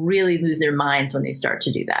people really lose their minds when they start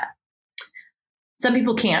to do that. Some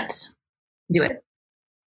people can't do it.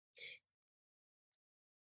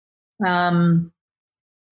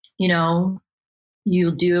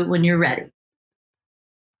 You'll do it when you're ready.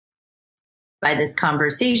 By this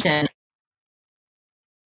conversation,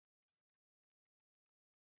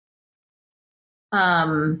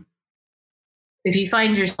 if you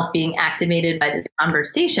find yourself being activated by this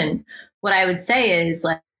conversation, what I would say is,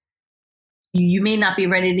 like, you may not be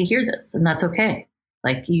ready to hear this, and that's okay.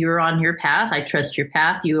 Like, you're on your path. I trust your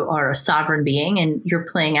path. You are a sovereign being, and you're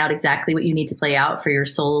playing out exactly what you need to play out for your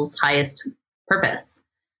soul's highest purpose.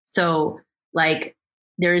 So, like,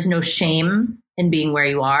 there is no shame in being where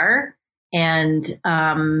you are. And,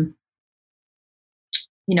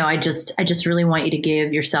 I just really want you to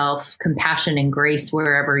give yourself compassion and grace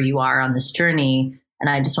wherever you are on this journey. And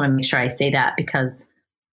I just want to make sure I say that because,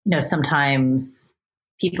 sometimes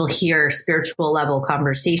people hear spiritual level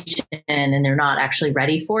conversation and they're not actually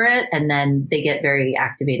ready for it. And then they get very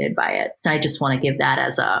activated by it. So I just want to give that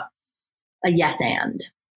as a yes and.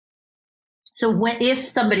 So if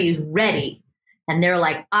somebody is ready and they're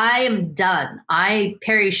like, I am done.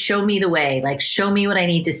 Perry, show me the way, like, show me what I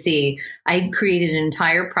need to see. I created an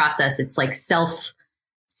entire process. It's like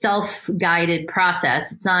self-guided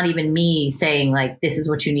process. It's not even me saying like, this is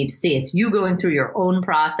what you need to see. It's you going through your own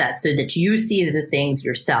process so that you see the things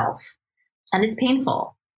yourself. And it's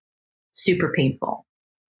painful, super painful.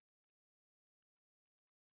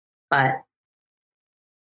 But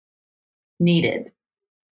needed.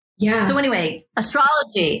 Yeah. So anyway,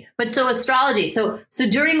 astrology. So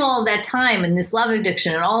during all of that time and this love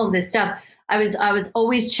addiction and all of this stuff, I was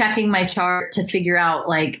always checking my chart to figure out,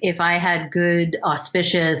 like, if I had good,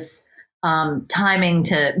 auspicious timing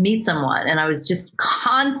to meet someone. And I was just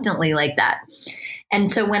constantly like that. And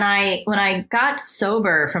so when I got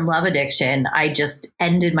sober from love addiction, I just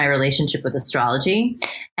ended my relationship with astrology,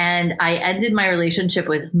 and I ended my relationship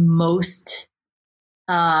with most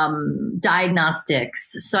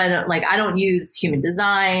diagnostics. So I don't use human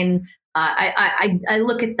design. I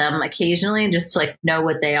look at them occasionally just to like know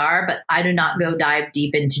what they are, but I do not go dive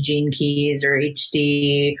deep into Gene Keys or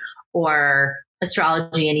HD or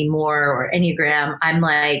astrology anymore or Enneagram. I'm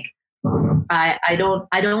like, I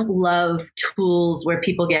don't love tools where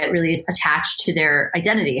people get really attached to their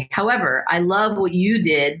identity. However, I love what you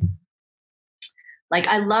did. Like,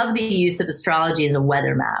 I love the use of astrology as a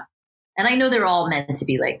weather map. And I know they're all meant to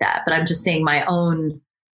be like that, but I'm just saying my own.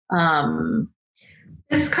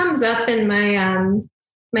 This comes up in my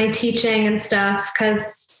my teaching and stuff,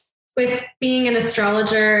 because with being an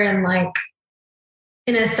astrologer and, like,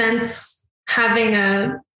 in a sense, having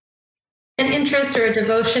an an interest or a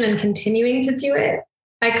devotion and continuing to do it,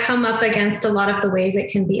 I come up against a lot of the ways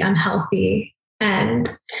it can be unhealthy. And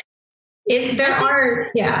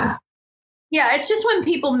yeah, it's just when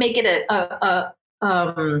people make it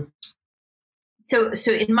so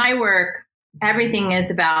in my work, everything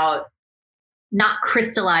is about not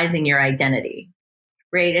crystallizing your identity,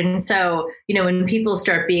 right? And so, when people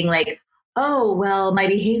start being like, oh, well, my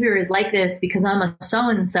behavior is like this because I'm a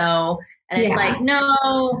so-and-so. And it's like,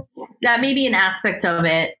 no, that may be an aspect of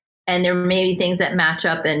it. And there may be things that match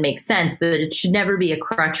up and make sense, but it should never be a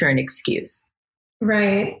crutch or an excuse.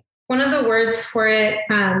 Right. One of the words for it,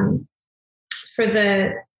 on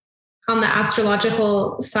the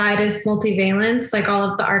astrological side is multivalence. Like all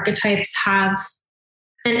of the archetypes have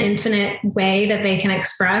an infinite way that they can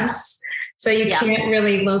express. So you can't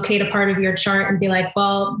really locate a part of your chart and be like,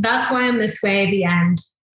 well, that's why I'm this way at the end.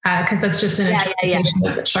 Because that's just an interpretation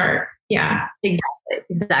of the chart. Yeah,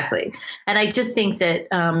 exactly. And I just think that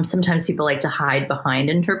sometimes people like to hide behind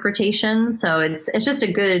interpretation. So it's just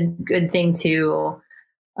a good thing to,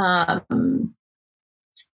 to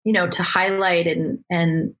highlight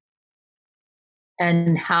and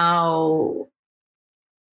how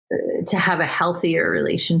to have a healthier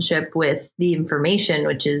relationship with the information,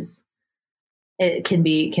 which is, it can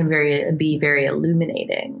be very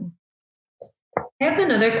illuminating. I have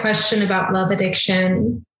another question about love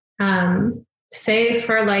addiction. Say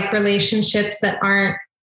for like relationships that aren't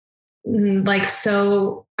like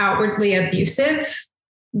so outwardly abusive,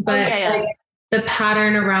 but like the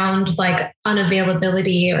pattern around like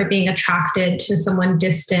unavailability or being attracted to someone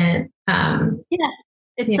distant.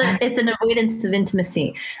 It's an avoidance of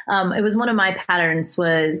intimacy. It was one of my patterns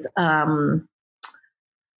was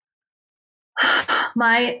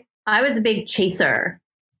I was a big chaser.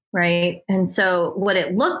 Right. And so what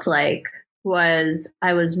it looked like was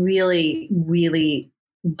I was really, really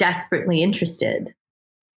desperately interested.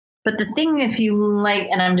 But the thing, if you like,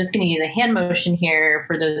 and I'm just going to use a hand motion here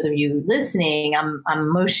for those of you listening, I'm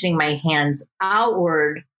motioning my hands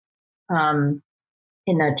outward in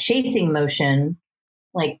a chasing motion,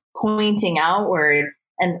 like pointing outward.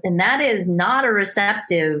 And that is not a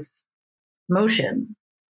receptive motion.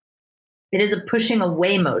 It is a pushing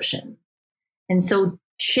away motion. And so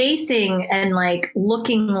chasing and like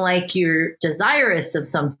looking like you're desirous of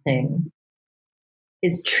something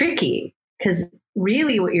is tricky because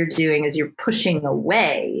really what you're doing is you're pushing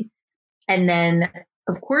away. And then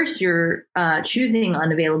of course you're choosing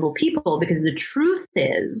unavailable people because the truth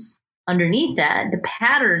is underneath that, the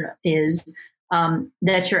pattern is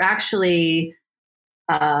that you're actually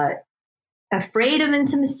afraid of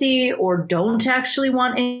intimacy or don't actually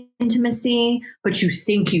want intimacy, but you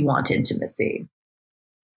think you want intimacy.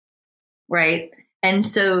 Right. And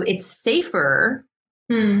so it's safer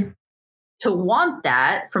to want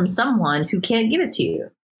that from someone who can't give it to you.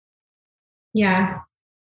 Yeah.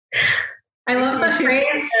 I love the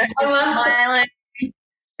phrase. I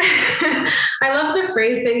love the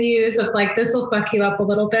phrase that you use of like, this will fuck you up a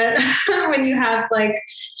little bit when you have like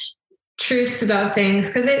truths about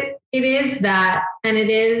things. Cause it is that, and it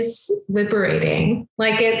is liberating.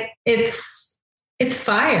 Like it's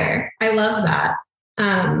fire. I love that.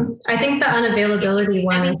 I think the unavailability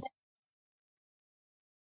one is.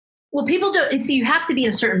 Well, people don't see, you have to be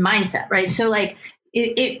in a certain mindset, right? So like,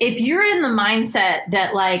 if you're in the mindset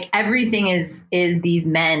that like everything is these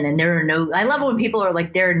men and I love when people are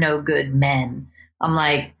like, there are no good men. I'm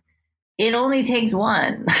like, it only takes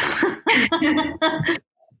one,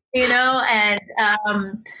 and,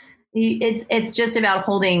 it's just about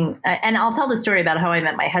holding, and I'll tell the story about how I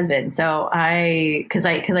met my husband. So cause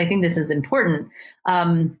I think this is important.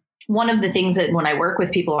 One of the things that when I work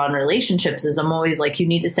with people on relationships is I'm always like, you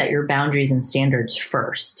need to set your boundaries and standards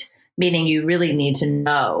first, meaning you really need to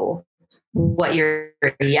know what you're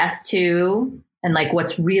yes to and like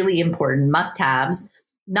what's really important, must-haves,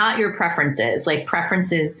 not your preferences. Like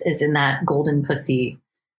preferences is in that golden pussy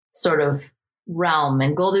sort of realm,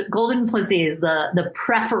 and golden pussy is the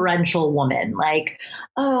preferential woman. Like,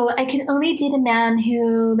 oh, I can only date a man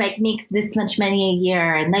who like makes this much money a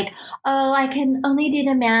year, and like, oh, I can only date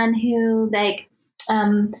a man who like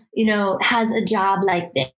has a job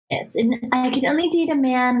like this, and I can only date a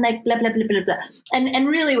man like blah blah blah blah blah. And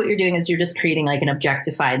really what you're doing is you're just creating like an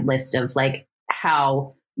objectified list of like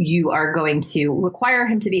how you are going to require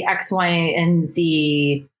him to be X, Y, and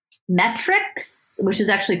Z metrics, which is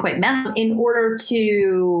actually quite math, in order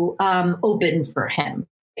to open for him.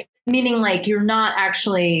 Meaning like you're not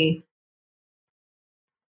actually,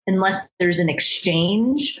 unless there's an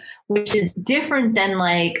exchange, which is different than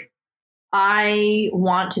like, I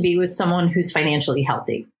want to be with someone who's financially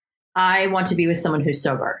healthy. I want to be with someone who's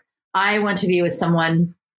sober. I want to be with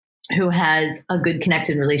someone who has a good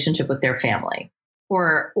connected relationship with their family,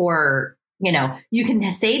 or you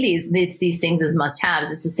can say these things as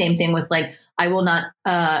must-haves. It's the same thing with like, I will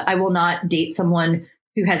not date someone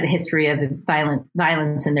who has a history of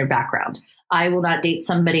violence in their background. I will not date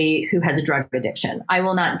somebody who has a drug addiction. I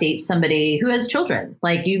will not date somebody who has children.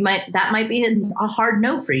 Like that might be a hard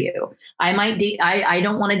no for you. I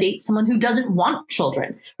don't want to date someone who doesn't want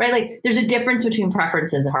children, right? Like there's a difference between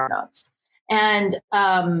preferences and hard no's. And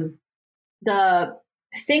the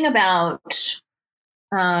thing about,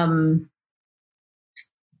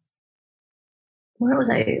 where was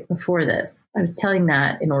I before this? I was telling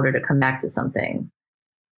that in order to come back to something.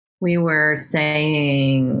 We were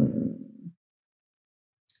saying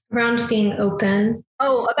around being open.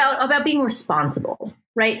 Oh, about being responsible,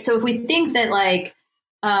 right? So if we think that like,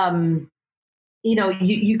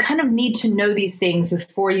 you kind of need to know these things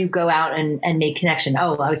before you go out and make connection.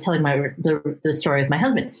 Oh, I was telling the story of my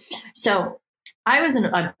husband. So I was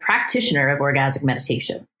a practitioner of orgasmic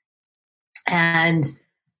meditation. And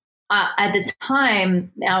at the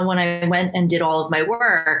time, when I went and did all of my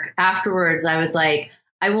work afterwards, I was like,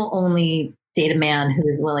 I will only date a man who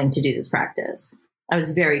is willing to do this practice. I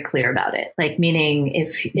was very clear about it. Like, meaning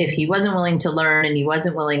if he wasn't willing to learn and he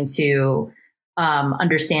wasn't willing to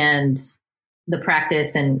understand the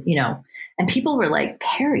practice, and people were like,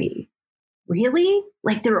 Perry, really?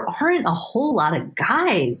 Like, there aren't a whole lot of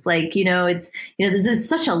guys. Like, this is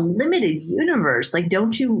such a limited universe. Like,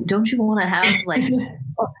 don't you want to have like a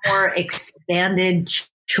more expanded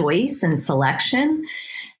choice and selection?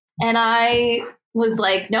 And I was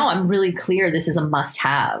like, no, I'm really clear. This is a must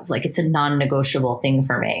have. Like, it's a non-negotiable thing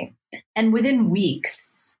for me. And within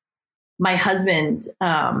weeks, my husband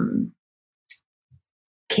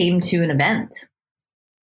came to an event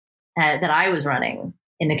that I was running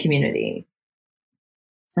in the community.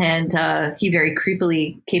 And he very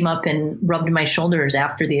creepily came up and rubbed my shoulders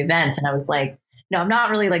after the event. And I was like, no, I'm not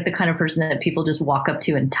really like the kind of person that people just walk up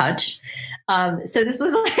to and touch. So this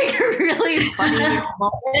was like a really funny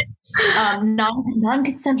moment,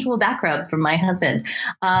 non-consensual background from my husband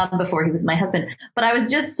before he was my husband. But I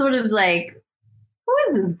was just sort of like, who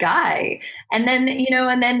is this guy? And then, he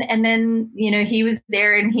was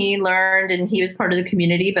there and he learned and he was part of the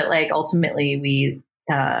community. But like, ultimately we,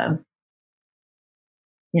 that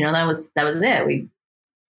was it. We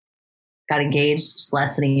got engaged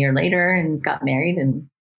less than a year later and got married and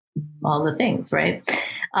all the things. Right.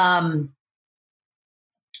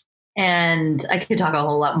 And I could talk a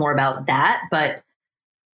whole lot more about that, but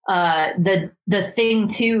the thing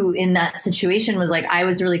too in that situation was like, I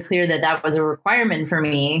was really clear that was a requirement for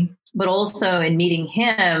me, but also in meeting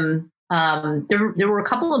him, there were a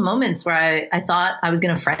couple of moments where I thought I was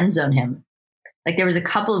going to friend zone him. Like, there was a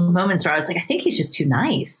couple of moments where I was like, I think he's just too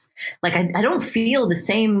nice. Like, I don't feel the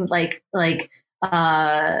same, like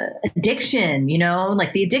addiction,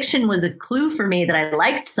 like the addiction was a clue for me that I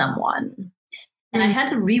liked someone. And I had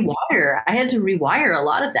to rewire a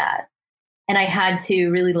lot of that. And I had to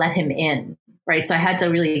really let him in, right? So I had to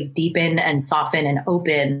really deepen and soften and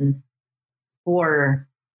open for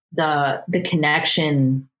the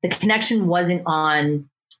connection. The connection wasn't on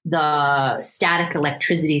the static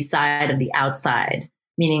electricity side of the outside,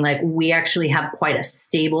 meaning like we actually have quite a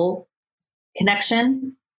stable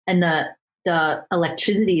connection. And the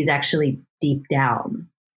electricity is actually deep down.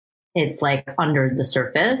 It's like under the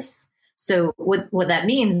surface. So what that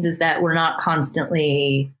means is that we're not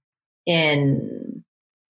constantly in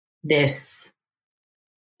this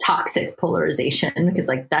toxic polarization, because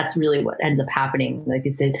like that's really what ends up happening. Like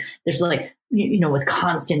you said, there's like, with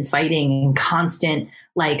constant fighting and constant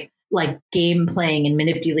like game playing and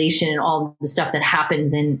manipulation and all the stuff that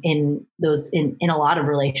happens in a lot of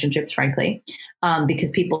relationships, frankly,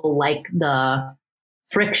 because people like the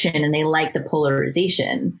friction and they like the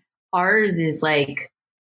polarization. Ours is like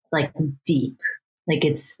deep, like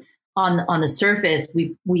it's on the surface,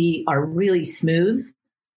 we are really smooth.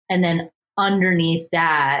 And then underneath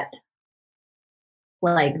that,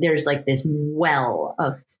 like there's like this well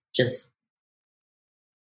of just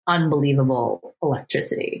unbelievable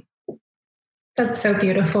electricity. That's so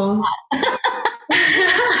beautiful. Yeah,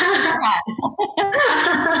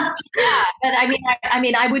 but I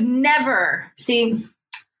mean, I would never see,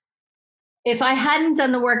 if I hadn't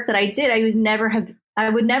done the work that I did, I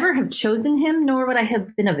would never have chosen him, nor would I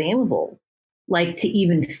have been available, like to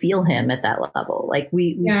even feel him at that level. Like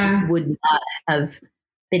we just would not have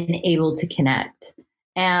been able to connect.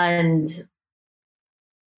 And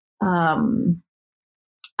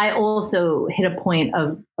I also hit a point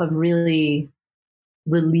of really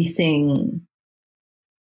releasing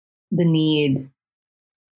the need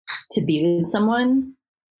to be with someone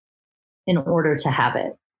in order to have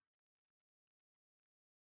it?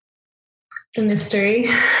 The mystery.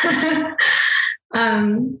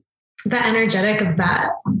 The energetic of that.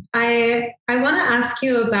 I want to ask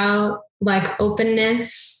you about like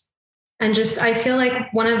openness, and just, I feel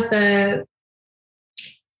like one of the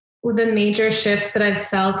major shifts that I've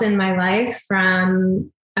felt in my life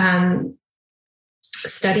from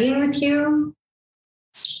studying with you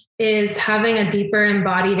is having a deeper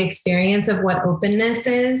embodied experience of what openness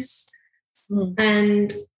is.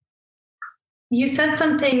 And you said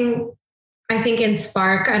something, I think in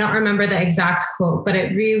Spark, I don't remember the exact quote, but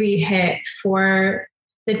it really hit for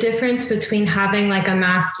the difference between having like a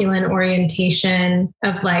masculine orientation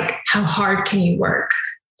of like, how hard can you work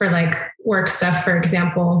for like work stuff, for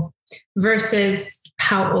example, versus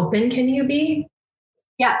how open can you be?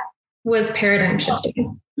 Yeah. Was paradigm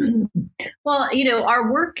shifting. Well,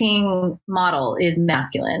 our working model is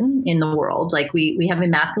masculine in the world. Like we have a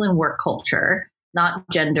masculine work culture, not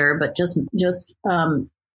gender, but just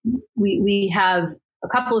we have a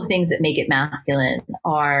couple of things that make it masculine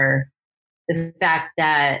are the fact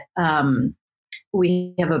that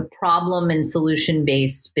we have a problem and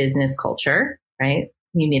solution-based business culture, right?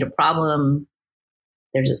 You need a problem,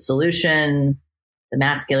 there's a solution, the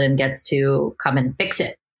masculine gets to come and fix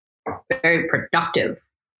it. Very productive.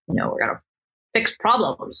 We're going to fix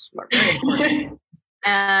problems. We're very important.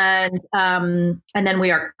 And then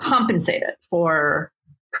we are compensated for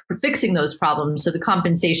fixing those problems. So the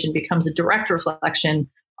compensation becomes a direct reflection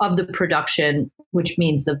of the production, which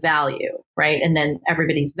means the value, right? And then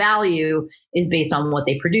everybody's value is based on what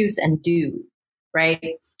they produce and do,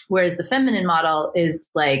 right? Whereas the feminine model is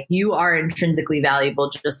like, you are intrinsically valuable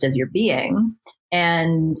just as your being.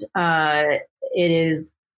 And it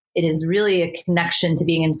is really a connection to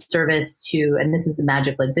being in service to, and this is the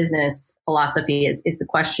magic-led business philosophy is the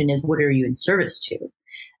question is, what are you in service to?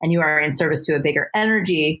 And you are in service to a bigger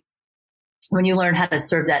energy. When you learn how to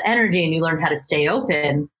serve that energy and you learn how to stay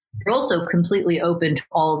open, you're also completely open to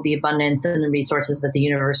all of the abundance and the resources that the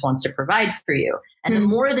universe wants to provide for you. And the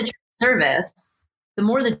more that you're in service, the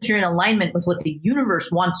more that you're in alignment with what the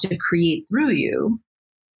universe wants to create through you,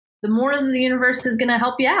 the more the universe is going to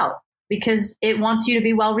help you out because it wants you to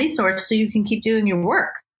be well-resourced so you can keep doing your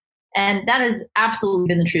work. And that has absolutely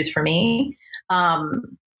been the truth for me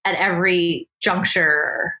at every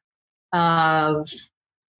juncture of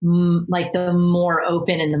like the more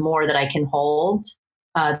open and the more that I can hold,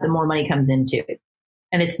 the more money comes into it.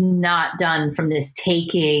 And it's not done from this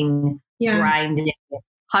taking, grinding,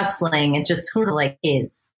 hustling. It just sort of like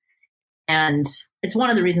is. And it's one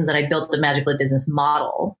of the reasons that I built the Magic-led business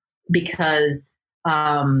model, because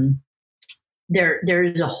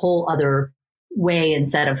there's a whole other way and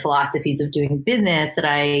set of philosophies of doing business that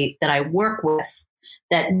I work with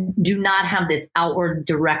that do not have this outward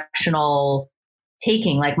directional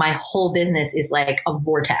taking. Like my whole business is like a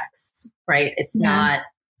vortex, right? It's not,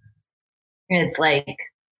 it's like,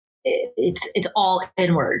 it's all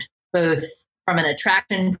inward, both from an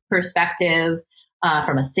attraction perspective,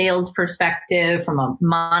 from a sales perspective, from a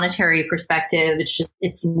monetary perspective.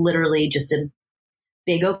 It's literally just a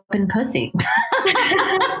big open pussy.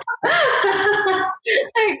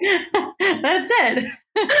 That's it.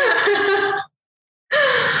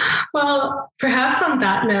 Well, perhaps on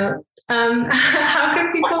that note, how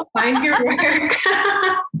can people find your work?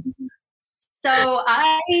 So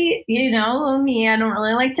me, I don't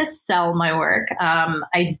really like to sell my work.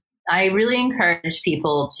 I really encourage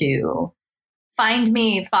people to find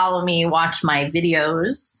me, follow me, watch my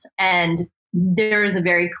videos. And there is a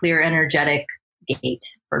very clear energetic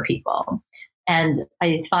gate for people. And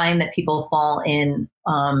I find that people fall in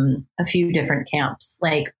a few different camps.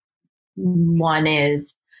 Like one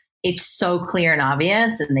is it's so clear and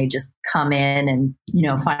obvious and they just come in and,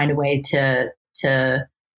 find a way to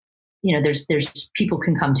there's people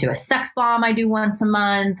can come to a sex bomb I do once a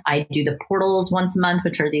month. I do the portals once a month,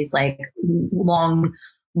 which are these like long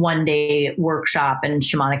 1-day workshop and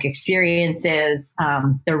shamanic experiences.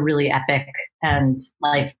 They're really epic and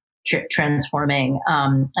life transforming.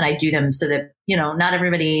 And I do them so that, not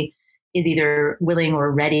everybody is either willing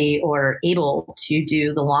or ready or able to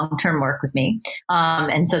do the long-term work with me.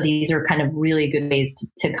 And so these are kind of really good ways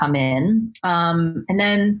to come in. And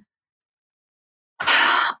then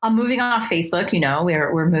I'm moving off Facebook,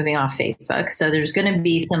 we're moving off Facebook. So there's going to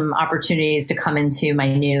be some opportunities to come into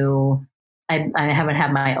my new, I haven't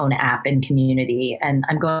had my own app and community, and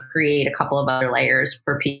I'm going to create a couple of other layers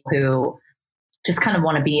for people who just kind of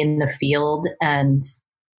want to be in the field and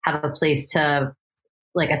have a place to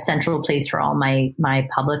like a central place for all my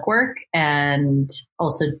public work, and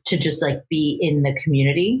also to just like be in the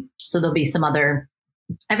community. So there'll be some other,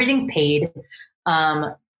 everything's paid,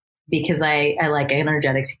 because I like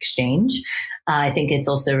energetics exchange. I think it's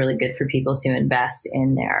also really good for people to invest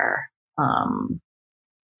in their,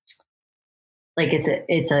 like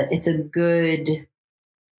it's a good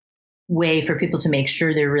way for people to make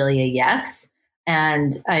sure they're really a yes.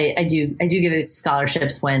 And I do give it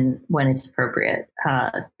scholarships when it's appropriate.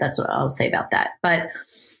 That's what I'll say about that. But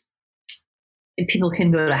people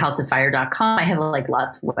can go to houseoffire.com. I have like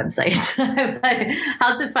lots of websites.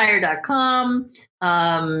 houseoffire.com.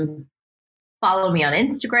 Follow me on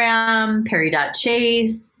Instagram,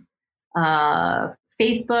 perry.chase,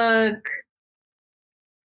 Facebook.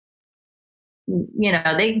 You know,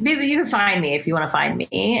 maybe you can find me if you want to find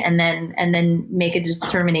me, and then make a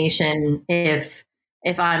determination if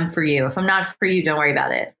I'm for you. If I'm not for you, don't worry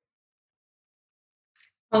about it.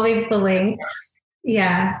 I'll leave the links.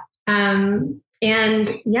 Yeah. And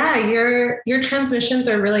yeah, your transmissions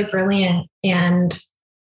are really brilliant and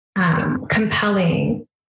compelling.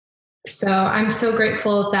 So I'm so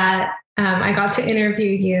grateful that I got to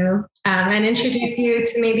interview you and introduce you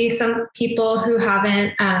to maybe some people who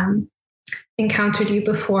haven't encountered you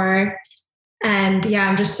before. And yeah,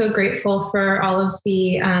 I'm just so grateful for all of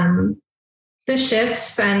the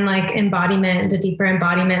shifts and like embodiment, the deeper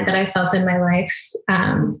embodiment that I felt in my life,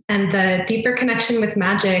 and the deeper connection with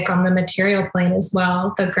magic on the material plane as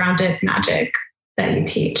well, the grounded magic that you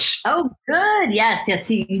teach. Oh, good. Yes.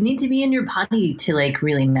 See, you need to be in your body to like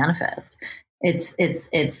really manifest. It's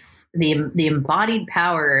the embodied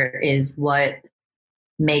power is what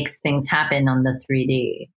makes things happen on the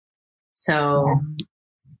 3D. So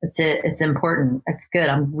it's important. It's good.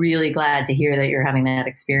 I'm really glad to hear that you're having that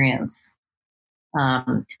experience.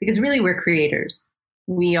 Because really we're creators.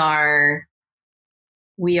 We are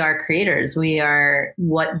creators. We are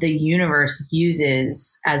what the universe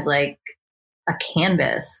uses as like a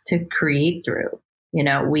canvas to create through. You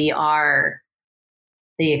know, we are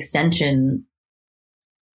the extension,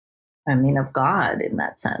 of God in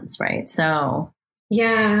that sense. Right. So.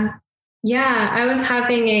 Yeah. I was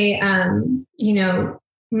having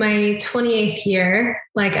my 28th year,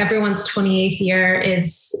 like everyone's 28th year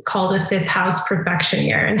is called a 5th house perfection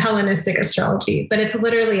year in Hellenistic astrology, but it's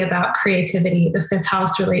literally about creativity. The 5th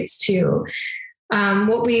house relates to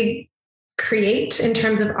what we create in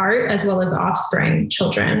terms of art, as well as offspring,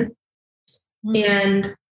 children. Mm-hmm.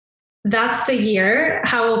 And that's the year,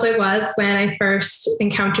 how old I was when I first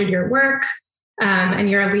encountered your work. And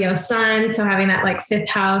you're a Leo sun. So having that like 5th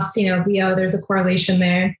house, Leo, there's a correlation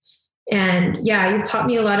there. And yeah, you've taught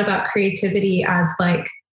me a lot about creativity as like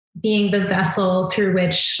being the vessel through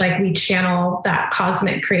which like we channel that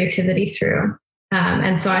cosmic creativity through.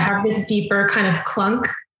 And so I have this deeper kind of clunk.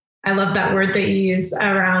 I love that word that you use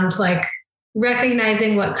around like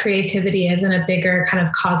recognizing what creativity is in a bigger kind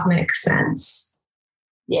of cosmic sense.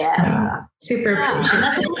 Yeah. So, super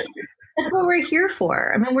appreciative. That's what we're here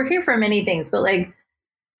for. We're here for many things, but like,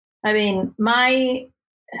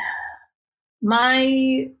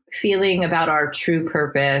 my feeling about our true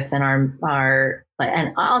purpose and our,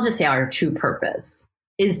 and I'll just say our true purpose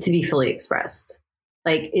is to be fully expressed,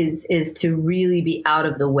 like is to really be out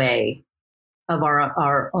of the way of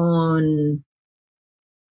our own,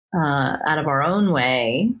 out of our own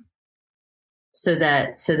way, so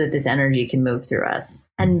that this energy can move through us.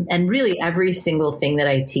 And really every single thing that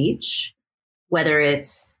I teach, whether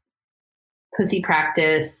it's pussy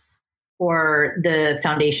practice or the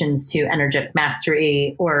foundations to energetic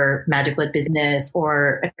mastery or magic-led business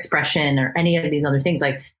or expression or any of these other things,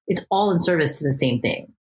 like it's all in service to the same thing,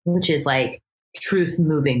 which is like truth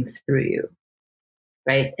moving through you,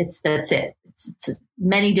 right? That's it. It's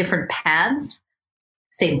many different paths,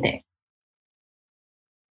 same thing.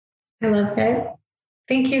 I love it.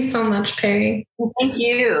 Thank you so much, Perry. Thank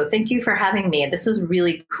you. Thank you for having me. This was a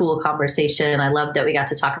really cool conversation. I love that we got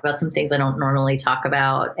to talk about some things I don't normally talk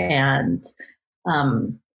about. And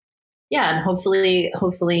and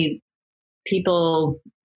hopefully people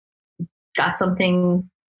got something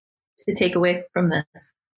to take away from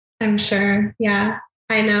this. I'm sure. Yeah.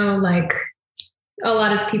 I know like a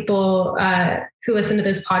lot of people who listen to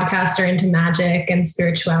this podcast are into magic and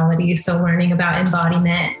spirituality. So learning about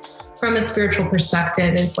embodiment from a spiritual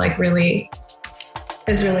perspective is really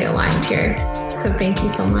aligned here. So thank you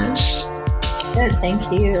so much. Good.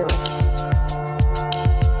 Thank you.